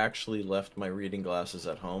 I actually left my reading glasses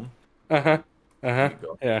at home. Uh-huh. There you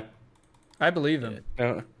go. Yeah. I believe him.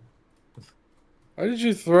 Why did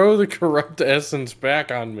you throw the corrupt essence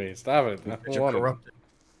back on me? Stop it. I don't You're want it. corrupted.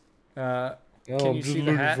 Can I'm you just see the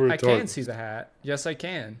looking hat? for a I can target. see the hat. Yes, I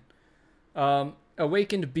can.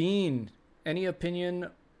 Awakened Bean. Any opinion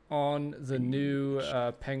on the new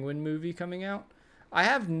Penguin movie coming out? I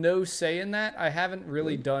have no say in that. I haven't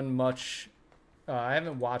really done much. I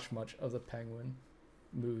haven't watched much of the Penguin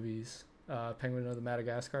movies. Penguin of the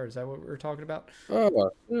Madagascar. Is that what we're talking about?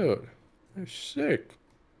 Oh, dude. They're sick.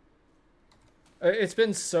 It's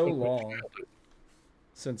been so long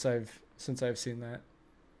since I've seen that.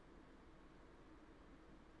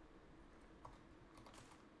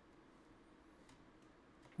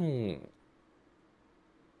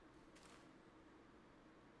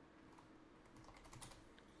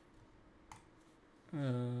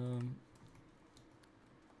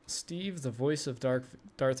 Steve, the voice of Darth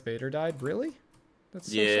Vader, died. Really?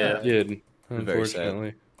 That's so Yeah. sad. Did, Very sad.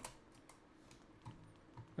 unfortunately.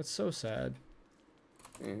 That's so sad.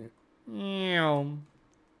 Yeah. Meow.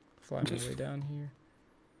 Fly my way down here.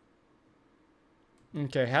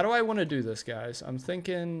 Okay, how do I want to do this, guys? I'm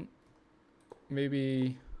thinking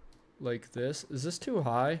maybe like this. Is this too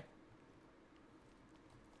high?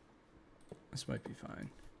 This might be fine.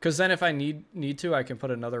 Because then if I need to, I can put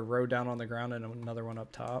another row down on the ground and another one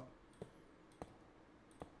up top.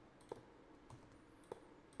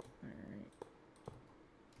 Alright.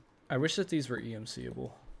 I wish that these were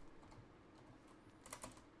EMC-able.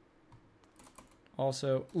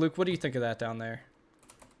 Also, Luke, what do you think of that down there?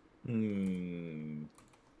 Hmm.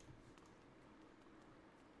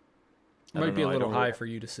 Might be a little high for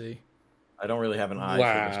you to see. I don't really have an eye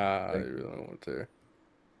Wow. for I this. really want to.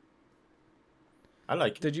 I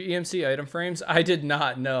like it. Did you EMC item frames? I did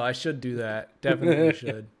not. No, I should do that. Definitely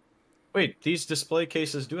should. Wait, these display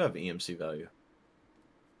cases do have EMC value.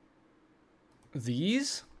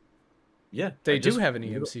 These? Yeah. They do have an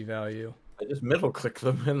EMC value. I just middle clicked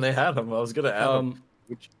them and they had them. I was gonna add them.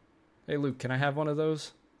 Hey Luke, can I have one of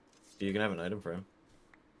those? You can have an item frame.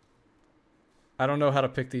 I don't know how to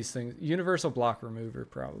pick these things. Universal block remover,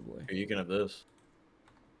 probably. Here, you can have this.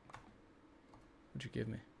 What'd you give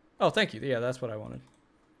me? Oh, thank you. Yeah, that's what I wanted.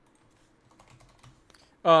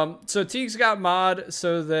 So Teague's got mod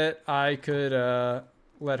so that I could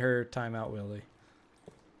let her time out Willie.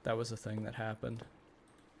 That was a thing that happened.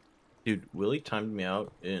 Dude, Willie timed me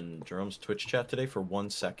out in Jerome's Twitch chat today for 1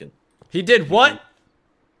 second. He did what?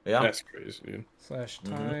 Yeah. That's crazy, dude. /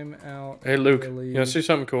 time out. Hey, Luke, Willie. you want to see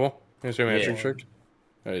something cool? You want to see my magic Yeah. trick?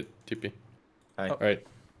 Alright, TP. Hi. Oh. Alright,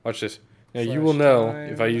 watch this. Now, you / will know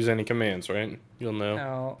if I time use any commands, right? You'll know.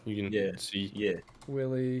 out You can Yeah. see. Yeah.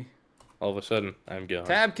 Willie. All of a sudden, I'm gone.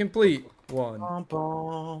 Tab complete. 1. Bum,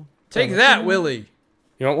 bum. Take that, Willie.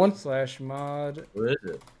 You want one? / mod. What is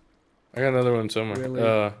it? I got another one somewhere.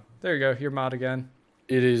 Really? There you go. Your mod again.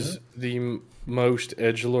 It is the most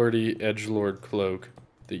edgelord cloak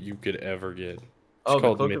that you could ever get. It's Oh,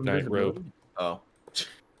 called the cloak of Midnight Robe. invisibility? Oh.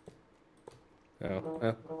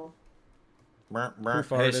 Oh. Brr, brr.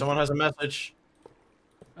 Who Hey, farted? someone has a message.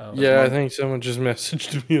 Oh. Yeah, I think someone just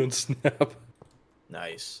messaged me on Snap.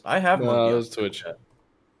 Nice. I have No, one. it was Twitch.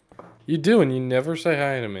 You do, and you never say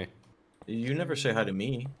hi to me. You never say hi to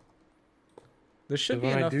me. This should But be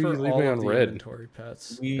when I enough do, for you leave all me of on the red. inventory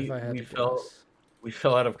pets. We- if I had we to felt- guess. We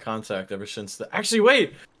fell out of contact ever since the. Actually,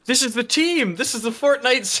 wait. This is the team. This is the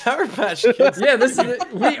Fortnite Sour Patch Kids. Yeah, this is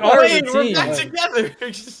we are Wait, the we're team. back together.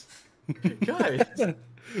 Guys.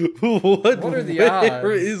 What are the where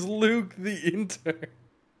odds? is Luke the intern?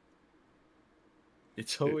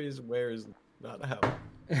 It's always where's not how.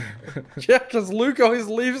 Yeah, because Luke always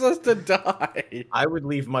leaves us to die. I would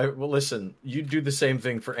leave my. Well, listen. You do the same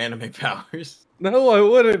thing for anime powers. No, I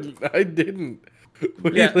wouldn't. I didn't.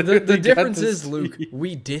 We Yeah, the literally got difference to is, Luke, see.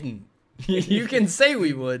 we didn't. You can say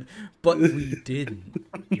we would, but we didn't.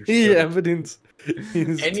 The evidence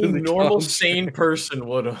is Any to the normal, contrary. sane person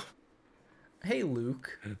would have. Hey,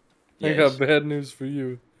 Luke, I got bad news for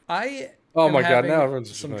you. I Oh am my god, having now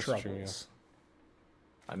everyone's some just messaging troubles.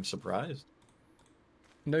 I'm surprised.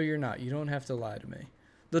 No, you're not. You don't have to lie to me.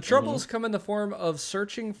 The Mm-hmm. troubles come in the form of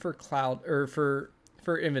searching for cloud or for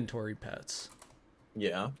inventory pets.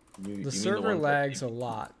 Yeah. You mean The the server ones that lags a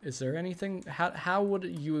lot. Is there anything? How would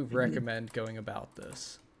you recommend going about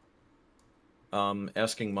this?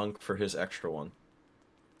 Asking Monk for his extra one.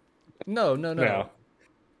 No. No.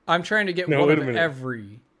 I'm trying to get No, one wait a of minute.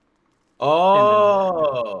 every.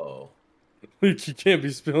 Oh. Luke, you can't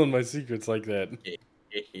be spilling my secrets like that.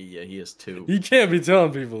 Yeah, he is too. You can't be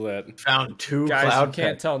telling people that. Found 2 Guys, cloud you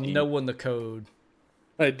can't pets, tell Steve. no one the code.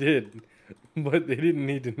 I did, but they didn't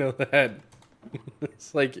need to know that.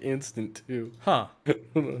 It's like instant too. Huh.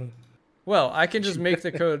 Well, I can just make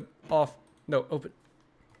the code off. No, open.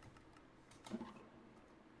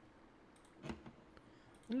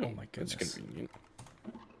 Oh my goodness. That's convenient.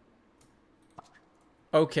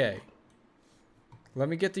 Okay. Let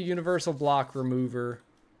me get the universal block remover.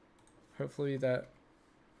 Hopefully that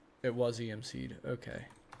it was EMC'd. Okay.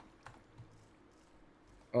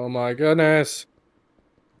 Oh my goodness.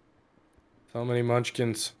 So many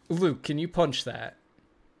munchkins. Luke, can you punch that?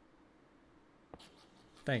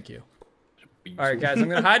 Thank you. Alright guys, I'm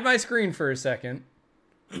going to hide my screen for a second.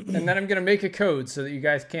 And then I'm going to make a code so that you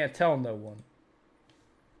guys can't tell no one.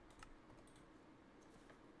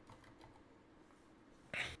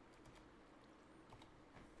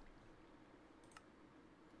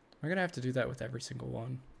 I'm going to have to do that with every single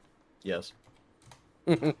one. Yes.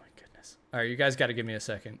 Oh my goodness. Alright, you guys got to give me a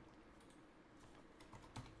second.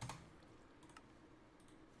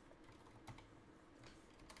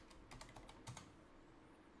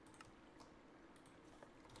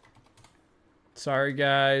 Sorry,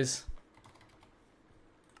 guys.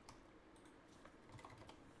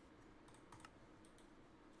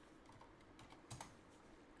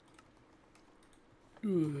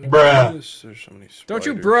 Bruh. There's so many spiders. Don't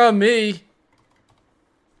you bruh me.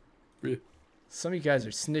 Yeah. Some of you guys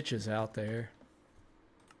are snitches out there.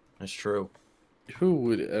 That's true. Who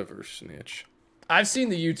would ever snitch? I've seen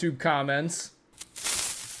the YouTube comments.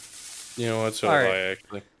 You know what? So All have right. I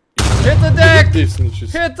actually. Hit the deck! These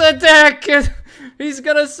snitches. Hit the deck! He's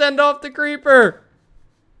gonna send off the creeper!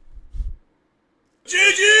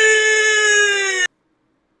 GG!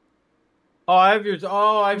 Oh, I have your.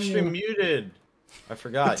 Oh, I've stream muted. I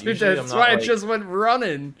forgot. Dude, Usually that's I'm why not, it like, just went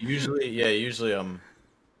running. Usually No,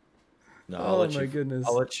 I'll Oh let my you. goodness.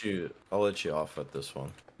 I'll let you off at this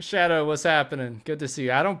one. Shadow, what's happening? Good to see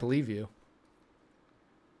you. I don't believe you.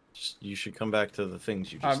 You should come back to the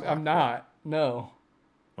things you just. I'm not. No.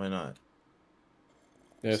 Why not?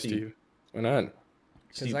 Yeah, Steve. Steve. Why not?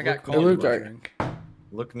 Because Steve, I got look me coffee Luke, to I- drink.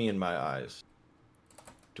 Look me in my eyes.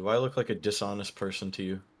 Do I look like a dishonest person to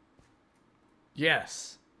you?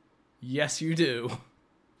 Yes. Yes, you do.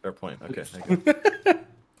 Fair point. Okay. Thank you.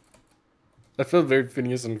 I feel very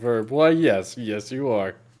Phineas and Ferb. Why, yes. Yes, you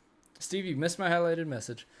are. Steve, you missed my highlighted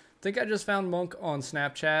message. Think I just found Monk on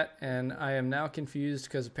Snapchat, and I am now confused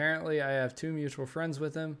because apparently I have 2 mutual friends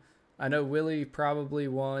with him. I know Willie probably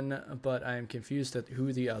one, but I am confused at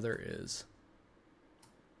who the other is.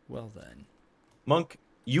 Well then. Monk,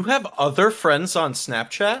 you have other friends on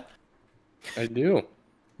Snapchat? I do.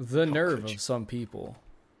 The nerve could you? of some people.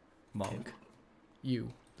 Monk.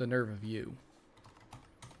 You. The nerve of you.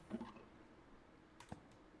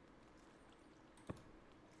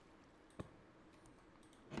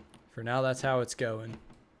 For now, that's how it's going.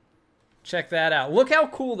 Check that out. Look how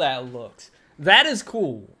cool that looks. That is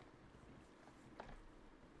cool.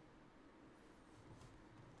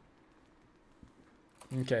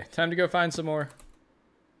 Okay, time to go find some more.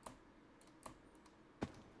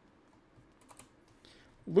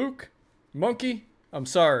 Luke, Monkey, I'm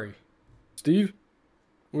sorry. Steve?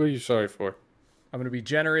 What are you sorry for? I'm going to be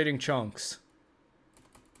generating chunks.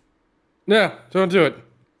 No, don't do it.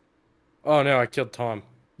 Oh no, I killed Tom.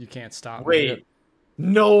 You can't stop me. Wait.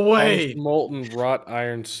 No way. Tom's molten wrought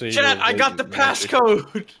iron saber. Chat, I got the latent magic.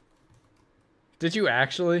 passcode. Did you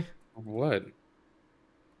actually? What?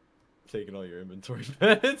 Taking all your inventory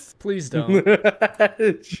pets. Please don't.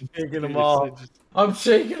 Taking them all. I'm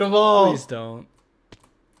taking them all. Please don't.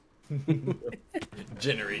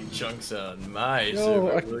 Generate chunks on my No,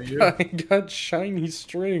 server, will you? I got shiny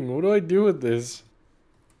string. What do I do with this?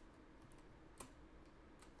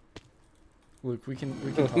 Luke, we can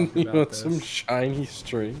talk You about want this. some shiny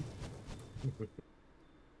string?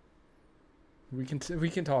 We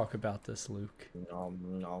can talk about this, Luke. Nom,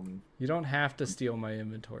 nom. You don't have to steal my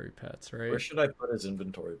inventory pets, right? Where should I put his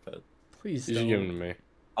inventory pet? Please You should give them don't. to me.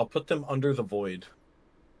 I'll put them under the void.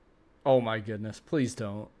 Oh my goodness, please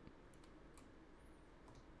don't.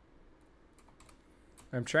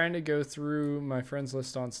 I'm trying to go through my friends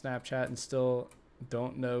list on Snapchat and still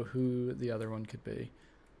don't know who the other one could be.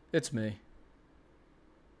 It's me.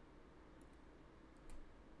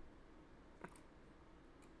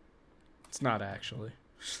 It's not actually.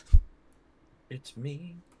 It's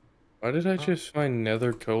me. Why did I just find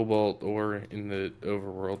nether cobalt ore in the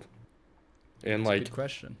overworld? And That's a like good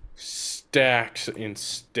question. stacks and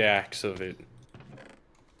stacks of it.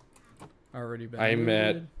 Already been I'm at-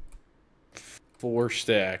 looted. 4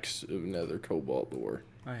 stacks of nether cobalt ore.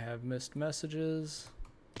 I have missed messages.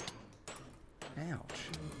 Ouch.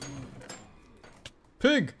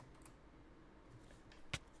 Pig!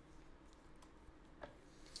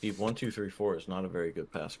 Steve, 1, 2, 3, 4 is not a very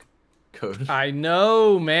good pass code. I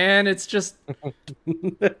know, man. It's just...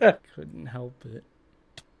 couldn't help it.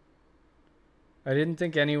 I didn't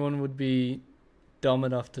think anyone would be dumb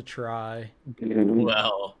enough to try.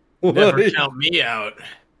 Well, never count me out.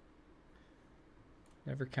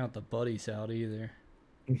 Never count the buddies out either.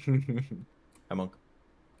 Hi, Monk.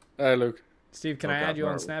 Hi, Luke. Steve, can I add you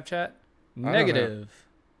on Snapchat? know. Negative.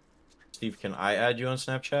 Steve, can I add you on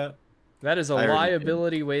Snapchat? That is a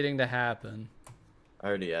liability waiting to happen. I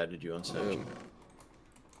already added you on Snapchat.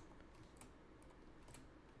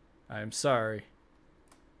 I'm sorry.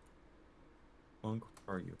 Monk,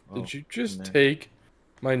 where are you? Did you just take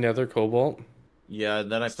my nether cobalt? Yeah,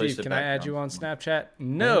 and then I placed Steve, it can back I add down. you on Snapchat?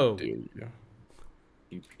 No.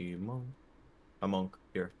 TP Monk. A Monk.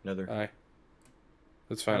 Here, nether. Aye.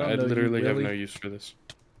 That's fine. I I don't know you, literally have Willy. no use for this.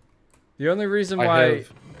 The only reason why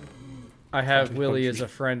I have Willie as a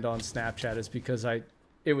friend on Snapchat is because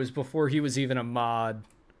it was before he was even a mod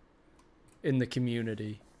in the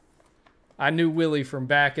community. I knew Willie from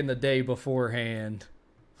back in the day beforehand.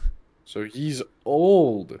 So he's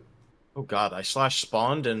old. Oh god, I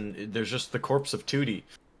 /spawned and there's just the corpse of Tootie.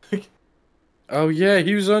 Oh yeah,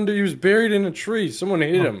 he was buried in a tree. Someone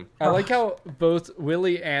hit him. I like how both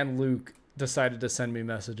Willie and Luke decided to send me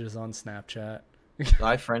messages on Snapchat.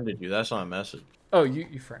 I friended you. That's not a message. Oh,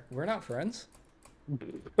 you friend? We're not friends.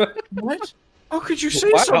 What? How could you say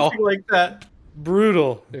Wow. something like that?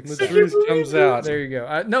 Brutal. The truth comes out. There you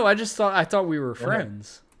go. No, I thought we were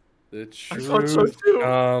friends. The thought so truth too.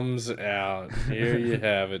 comes out. Here you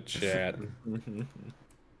have it, chat.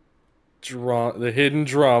 The hidden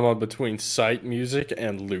drama between Sight Music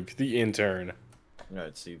and Luke the intern.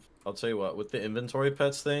 Alright, Steve. I'll tell you what, with the inventory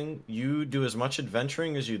pets thing, you do as much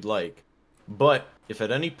adventuring as you'd like. But if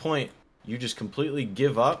at any point you just completely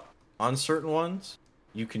give up on certain ones,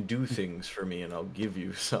 you can do things for me and I'll give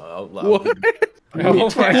you What?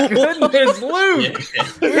 Oh my goodness, Luke!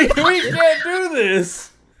 we can't do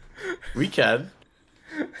this! We can.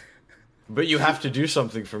 But you have to do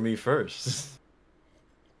something for me first.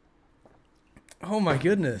 Oh my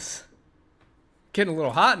goodness. Getting a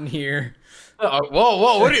little hot in here.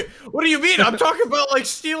 Whoa, what do you mean? I'm talking about like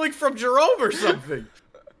stealing from Jerome or something.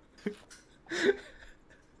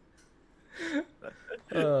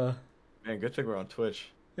 Man, good thing we're on Twitch.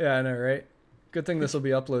 Yeah, I know, right? Good thing this will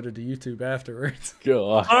be uploaded to YouTube afterwards.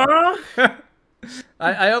 God.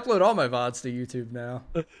 I upload all my VODs to YouTube now.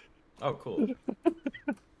 Oh, cool.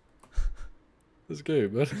 That's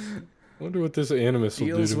good, but I wonder what this animus will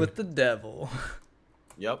do Deals to with the devil.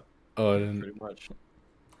 Yep, Oh, I didn't. pretty much.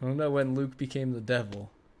 I don't know when Luke became the devil.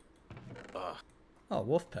 Ugh. Oh,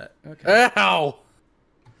 wolf pet. Okay. Ow!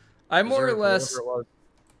 I more or less...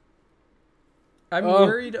 I'm Oh.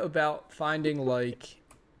 worried about finding, like,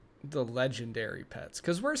 the legendary pets.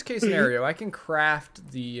 Because worst case scenario, I can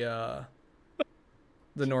craft the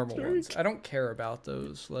normal ones. I don't care about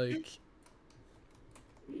those. Like,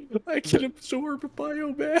 I can absorb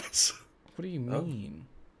biomass. what do you mean?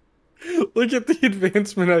 Look at the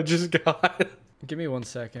advancement I just got. Give me 1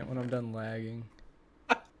 second when I'm done lagging.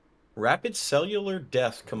 Rapid cellular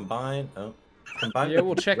death combined. Combined. Yeah,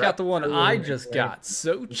 we'll check out the one I just got.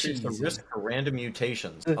 So Increase the cheesy. risk for random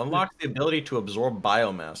mutations. Unlocks the ability to absorb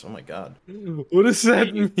biomass. Oh my god. What does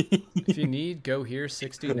that mean? If you need, go here,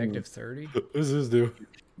 60, negative 30. What does this do?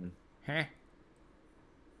 Huh.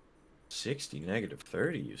 60, negative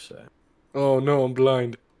 30, you say? Oh no, I'm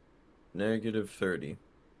blind. Negative 30.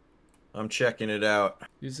 I'm checking it out.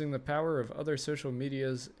 Using the power of other social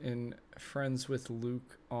medias in Friends with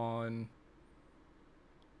Luke on...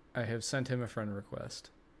 I have sent him a friend request.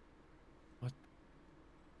 What?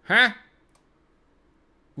 Huh?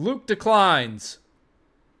 Luke declines.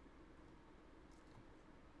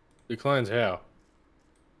 Declines how?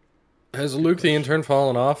 Has Luke the intern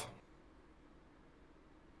fallen off?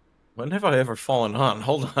 When have I ever fallen on?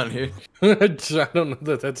 Hold on here. I don't know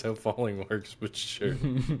that that's how falling works, but sure.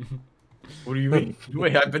 What do you mean?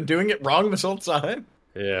 Wait, I've been doing it wrong this whole time?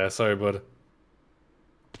 Yeah, sorry, bud.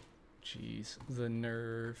 Jeez, the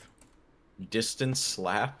nerve. Distance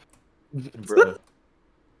slap? Bro.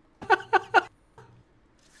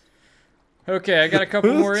 Okay, I got a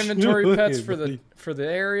couple more inventory Look pets at for me. the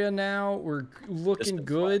area now. We're looking Distance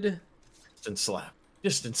good. Distance slap.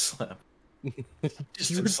 Distance slap. You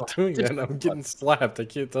Distance were slap. doing that, and I'm getting slapped. I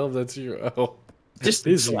can't tell if that's you. Oh,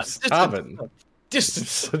 Distance busy. slap. Stop it. Distance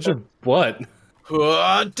slap. Such a butt.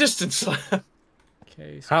 Distance slap.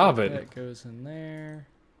 Okay, Hobbit. That goes in there.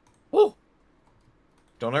 Oh!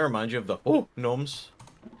 Don't I remind you of the gnomes?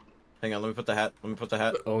 Hang on, let me put the hat.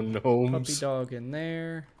 Oh, gnomes. Puppy dog in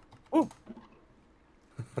there. Oh!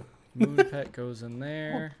 Moon pet goes in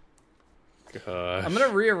there. Gosh. I'm gonna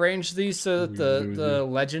rearrange these so that the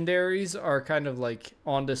legendaries are kind of like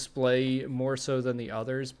on display more so than the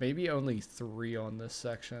others. Maybe only 3 on this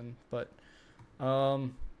section, but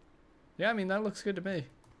yeah, I mean that looks good to me.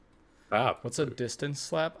 Stop. What's a distance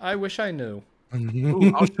slap? I wish I knew.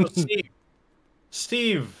 Ooh, I'll show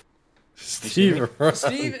Steve.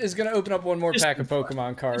 Steve is gonna open up one more pack of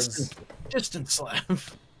Pokemon cards. Distance slap.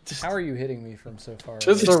 How are you hitting me from so far away?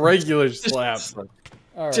 Just a regular slap.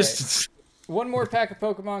 All right. Just One more pack of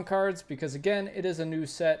Pokemon cards because, again, it is a new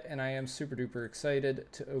set, and I am super duper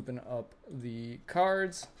excited to open up the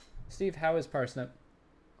cards. Steve, how is Parsnip?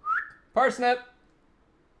 Parsnip!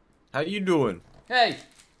 How you doing? Hey!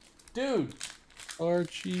 Dude! Or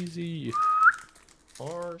cheesy.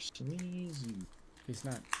 Or sneezy. He's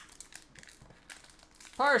not.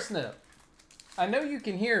 Parsnip! I know you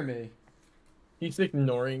can hear me. He's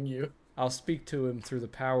ignoring you. I'll speak to him through the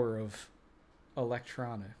power of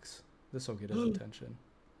electronics. This will get his attention.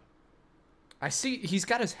 I see he's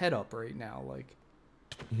got his head up right now, like.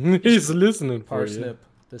 He's listening for you. Parsnip,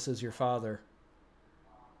 this is your father.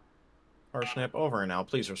 Parsnip, over now.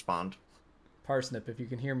 Please respond. Parsnip, if you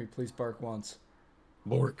can hear me, please bark once.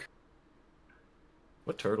 Bork.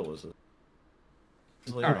 What turtle is it?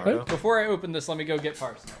 Alright, before I open this, let me go get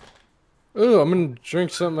Parsnip. Ooh, I'm gonna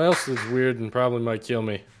drink something else that's weird and probably might kill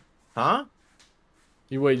me. Huh?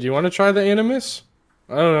 Do you want to try the Animus?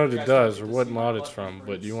 I don't know what it does or what mod it's from,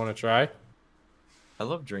 but do you want to try? I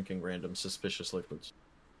love drinking random suspicious liquids.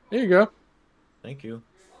 There you go. Thank you.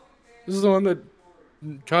 This is the one that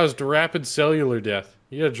caused rapid cellular death.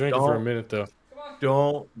 You gotta drink it for a minute, though.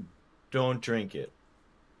 Don't drink it.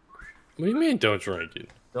 What do you mean, don't drink it?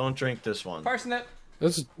 Don't drink this one. Parsnip!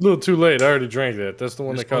 That's a little too late. I already drank that. That's the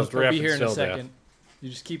one that caused I'll be here rapid in a cell death. second. You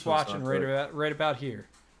just keep watching right about here.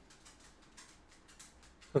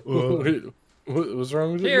 What's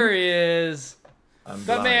wrong with Here you? he is. I'm The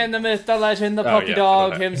blind. man, the myth, the legend, the Oh, puppy yeah,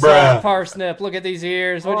 dog okay. himself, Parsnip. Look at these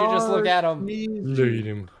ears. Would you just look at him? Look at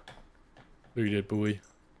him. Look at that boy.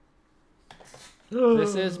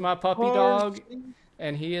 This is my puppy dog,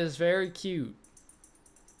 and he is very cute.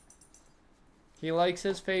 He likes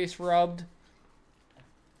his face rubbed.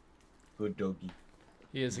 Good doggy.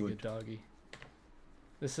 He is a good doggy.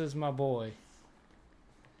 This is my boy.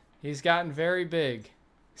 He's gotten very big,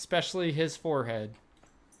 especially his forehead.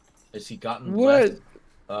 Has he gotten What?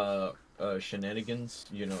 shenanigans?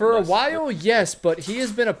 You know. For a while, yes, but he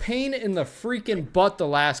has been a pain in the freaking butt the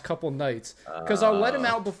last couple nights. Because I'll let him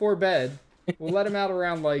out before bed. We'll let him out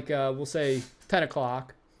around, like, we'll say 10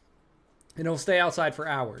 o'clock. And he'll stay outside for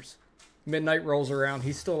hours. Midnight rolls around.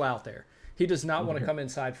 He's still out there. He does not want to come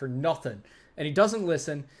inside for nothing. And he doesn't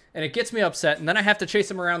listen. And it gets me upset. And then I have to chase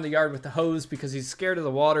him around the yard with the hose because he's scared of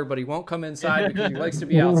the water, but he won't come inside because he likes to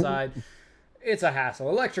be outside. It's a hassle.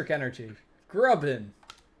 Electric Energy. Grubbin.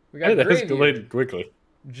 We got That Graveyard. escalated quickly.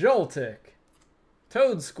 Joltik,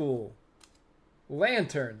 Toad School,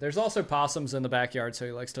 Lantern. There's also possums in the backyard, so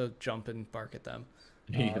he likes to jump and bark at them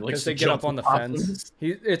because they get up on the fence.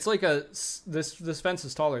 It's like this fence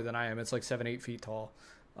is taller than I am. It's like 7-8 feet tall.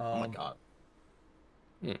 Oh my god.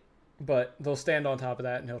 But they'll stand on top of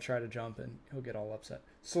that, and he'll try to jump, and he'll get all upset.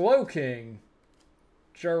 Slowking,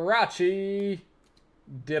 Jirachi,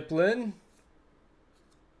 Diplin,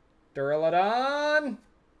 Duraludon,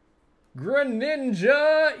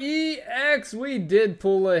 Greninja EX. We did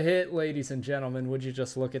pull a hit, ladies and gentlemen. Would you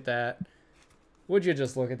just look at that? Would you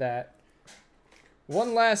just look at that?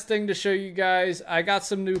 One last thing to show you guys. I got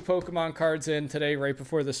some new Pokemon cards in today right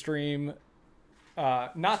before the stream.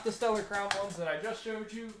 Not the Stellar Crown ones that I just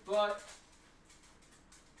showed you, but...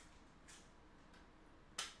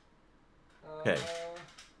 Okay.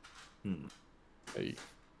 Hey.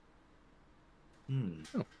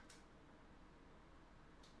 Oh.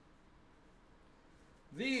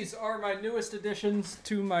 These are my newest additions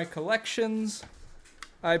to my collections.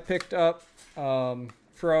 I picked up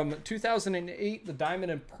from 2008, the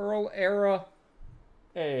Diamond and Pearl era,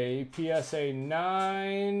 a PSA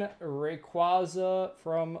 9 Rayquaza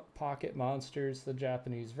from Pocket Monsters, the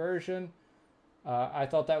Japanese version. I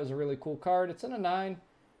thought that was a really cool card. It's in a 9.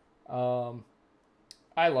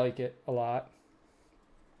 I like it a lot.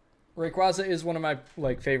 Rayquaza is one of my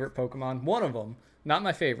favorite Pokemon. One of them. Not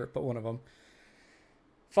my favorite, but one of them.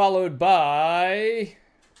 Followed by...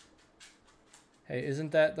 Hey,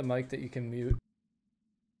 isn't that the mic that you can mute?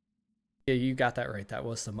 Yeah, you got that right. That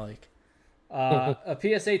was the mic. A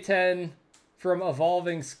PSA 10 from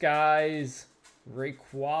Evolving Skies,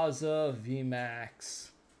 Rayquaza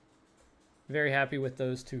VMAX. Very happy with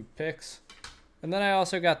those 2 picks. And then I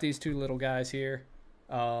also got these 2 little guys here.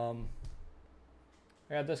 I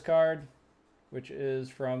got this card, which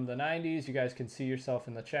is from the 90s. You guys can see yourself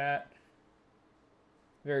in the chat.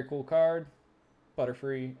 Very cool card.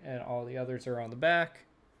 Butterfree and all the others are on the back.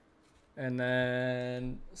 And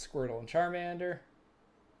then Squirtle and Charmander.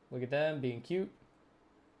 Look at them being cute.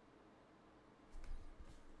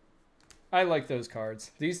 I like those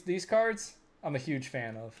cards. These cards, I'm a huge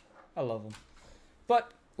fan of. I love them.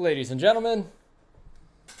 But, ladies and gentlemen,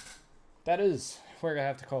 that is where I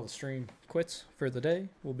have to call the stream quits for the day.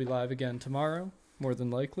 We'll be live again tomorrow, more than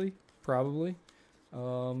likely, probably.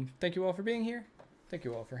 Thank you all for being here. Thank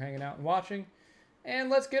you all for hanging out and watching. And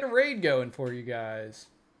let's get a raid going for you guys.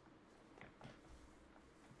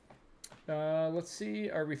 Let's see.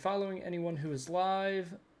 Are we following anyone who is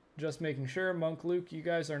live? Just making sure. Monk Luke, you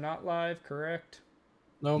guys are not live, correct?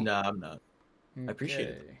 No, nah, I'm not. Okay. I appreciate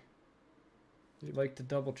it. You'd like to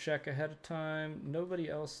double check ahead of time. Nobody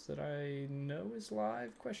else that I know is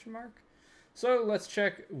live, question mark. So let's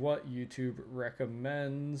check what YouTube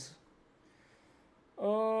recommends.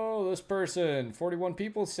 Oh, this person, 41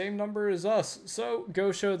 people, same number as us. So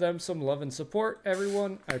go show them some love and support,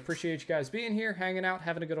 everyone. I appreciate you guys being here, hanging out,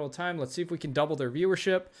 having a good old time. Let's see if we can double their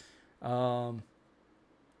viewership.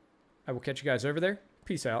 I will catch you guys over there.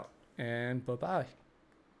 Peace out and bye-bye.